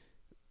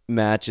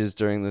matches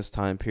during this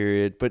time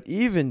period, but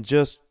even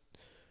just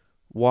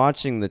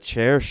watching the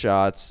chair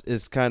shots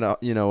is kind of,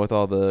 with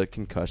all the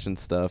concussion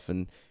stuff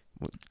and,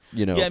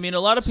 I mean, a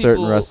lot of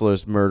certain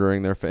wrestlers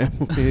murdering their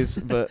families,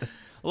 but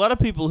a lot of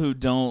people who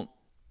don't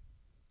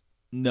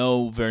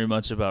know very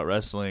much about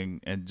wrestling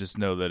and just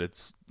know that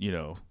it's,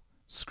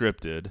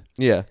 scripted.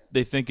 Yeah.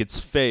 They think it's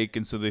fake,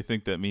 and so they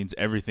think that means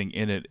everything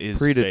in it is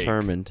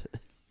predetermined.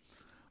 Fake.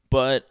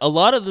 But a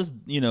lot of this,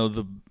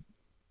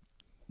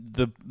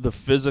 the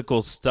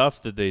physical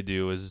stuff that they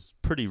do is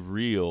pretty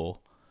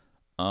real.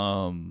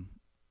 And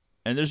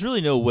there's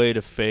really no way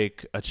to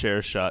fake a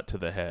chair shot to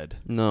the head.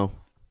 No.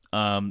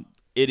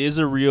 It is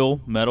a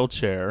real metal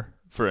chair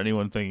for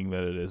anyone thinking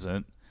that it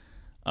isn't.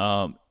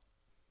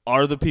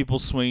 Are the people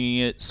swinging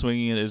it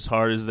as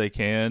hard as they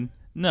can?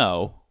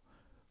 No.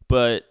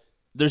 But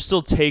they're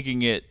still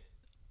taking it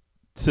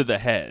to the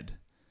head.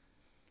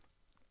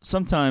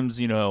 Sometimes,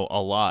 a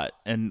lot.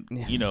 And,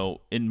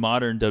 in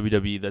modern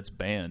WWE, that's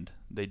banned.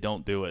 They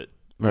don't do it.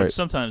 Right. Which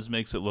sometimes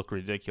makes it look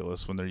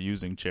ridiculous when they're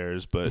using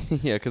chairs. But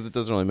yeah, because it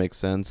doesn't really make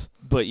sense.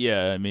 But,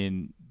 yeah, I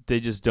mean, they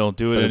just don't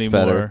do it but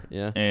anymore. Better.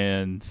 Yeah.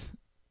 And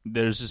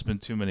there's just been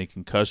too many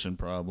concussion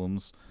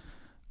problems.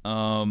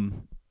 The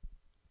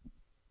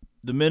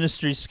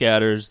ministry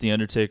scatters. The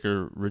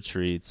Undertaker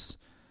retreats.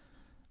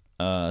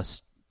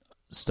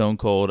 Stone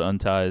Cold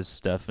unties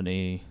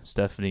Stephanie.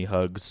 Stephanie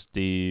hugs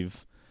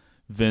Steve.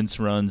 Vince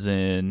runs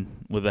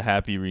in with a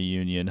happy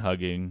reunion,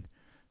 hugging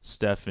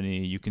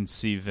Stephanie. You can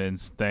see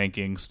Vince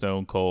thanking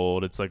Stone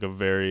Cold. It's like a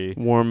very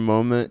warm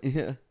moment.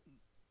 Yeah.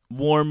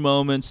 Warm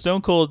moment.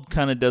 Stone Cold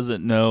kind of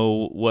doesn't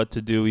know what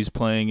to do. He's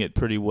playing it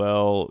pretty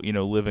well,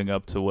 living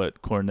up to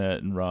what Cornette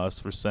and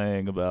Ross were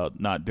saying about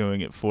not doing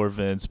it for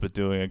Vince, but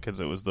doing it because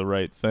it was the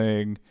right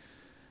thing.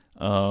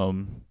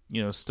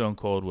 Stone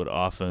Cold would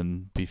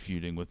often be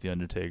feuding with The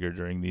Undertaker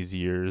during these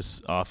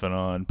years, off and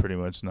on, pretty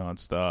much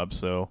nonstop.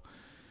 So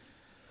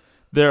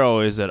they're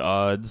always at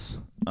odds.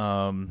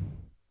 And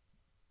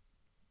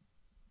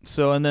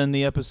then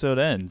the episode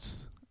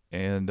ends.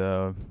 And,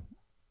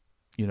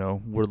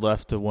 we're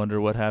left to wonder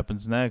what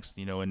happens next.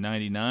 In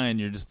 99,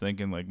 you're just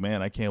thinking, like,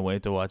 man, I can't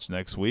wait to watch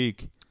next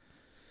week.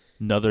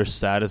 Another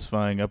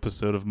satisfying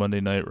episode of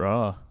Monday Night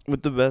Raw.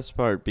 With the best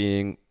part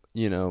being,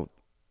 the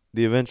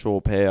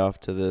eventual payoff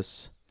to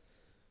this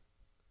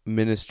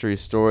ministry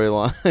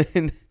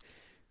storyline.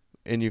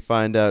 And you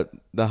find out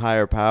the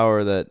higher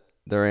power that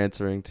they're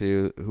answering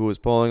to, who was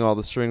pulling all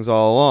the strings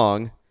all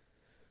along,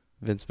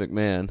 Vince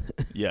McMahon.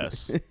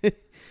 Yes.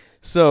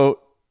 So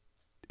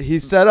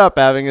he's set up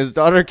having his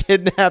daughter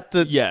kidnapped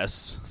to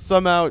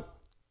somehow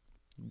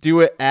do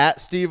it at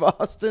Steve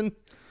Austin.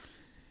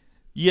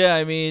 Yeah,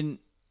 I mean,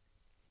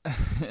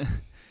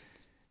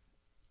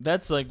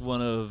 that's like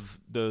one of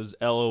those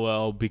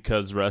LOL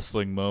because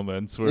wrestling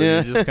moments where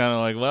you're just kind of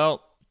like,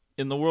 well,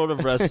 in the world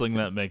of wrestling,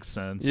 that makes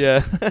sense.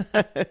 Yeah.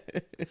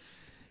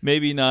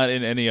 Maybe not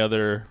in any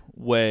other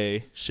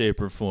way, shape,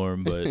 or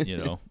form, but,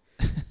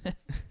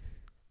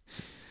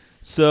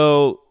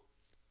 So,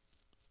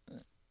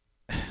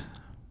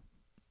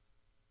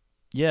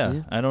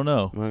 yeah, I don't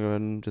know. I'm going to go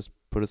ahead and just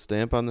put a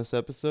stamp on this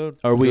episode.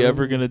 Are we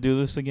ever going to do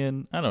this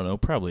again? I don't know.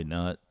 Probably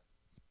not.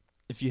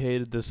 If you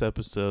hated this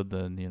episode,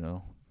 then,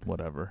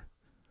 whatever.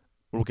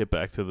 We'll get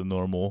back to the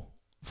normal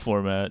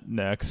format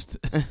next.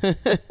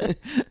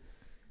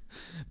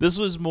 This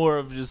was more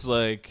of just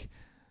like,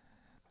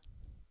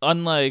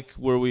 unlike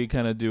where we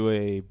kind of do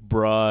a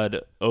broad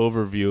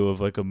overview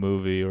of like a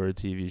movie or a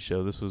TV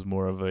show, this was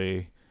more of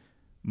a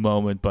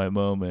moment by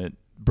moment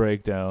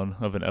breakdown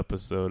of an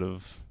episode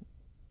of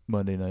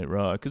Monday Night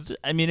Raw. Because,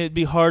 I mean, it'd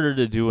be harder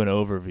to do an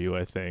overview,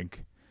 I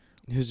think.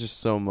 There's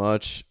just so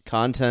much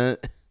content.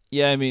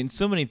 Yeah, I mean,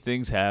 so many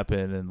things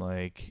happen, and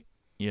like,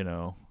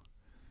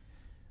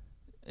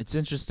 It's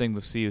interesting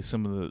to see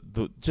some of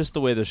just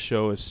the way the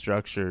show is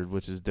structured,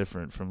 which is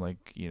different from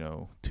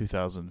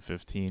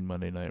 2015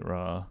 Monday Night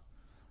Raw.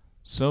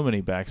 So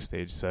many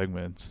backstage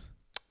segments.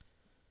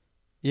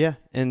 Yeah,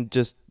 and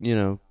just,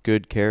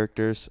 good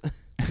characters.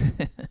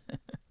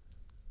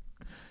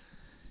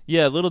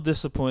 Yeah, a little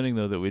disappointing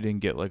though that we didn't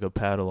get a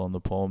paddle on the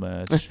pole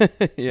match.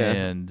 Yeah.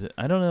 And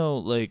I don't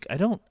know,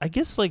 I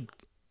guess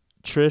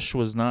Trish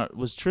was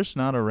Trish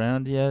not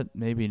around yet?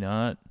 Maybe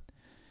not.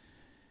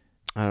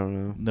 I don't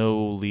know.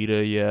 No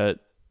Lita yet.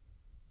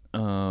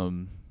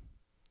 Kind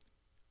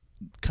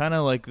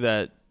of like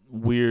that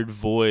weird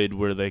void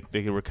where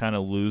they were kind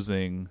of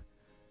losing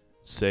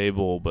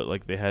Sable,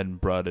 but they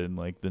hadn't brought in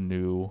the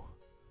new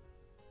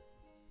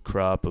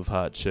crop of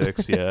hot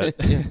chicks yet.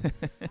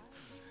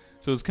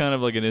 So it's kind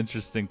of an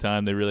interesting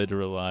time. They really had to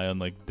rely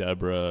on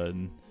Deborah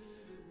and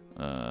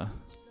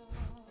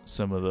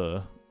some of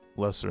the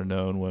lesser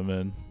known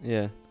women.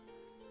 Yeah.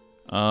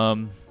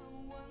 All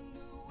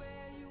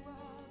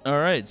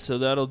right, so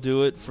that'll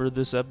do it for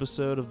this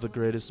episode of the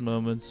greatest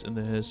moments in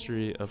the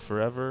history of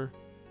forever.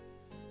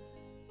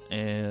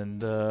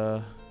 And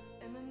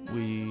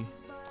we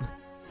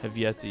have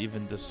yet to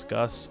even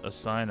discuss a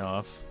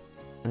sign-off.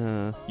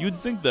 You'd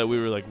think that we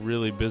were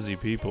really busy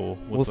people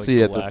with we'll see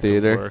you at the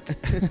theater.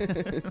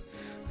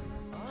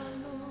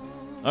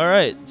 All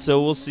right,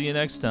 so we'll see you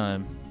next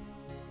time.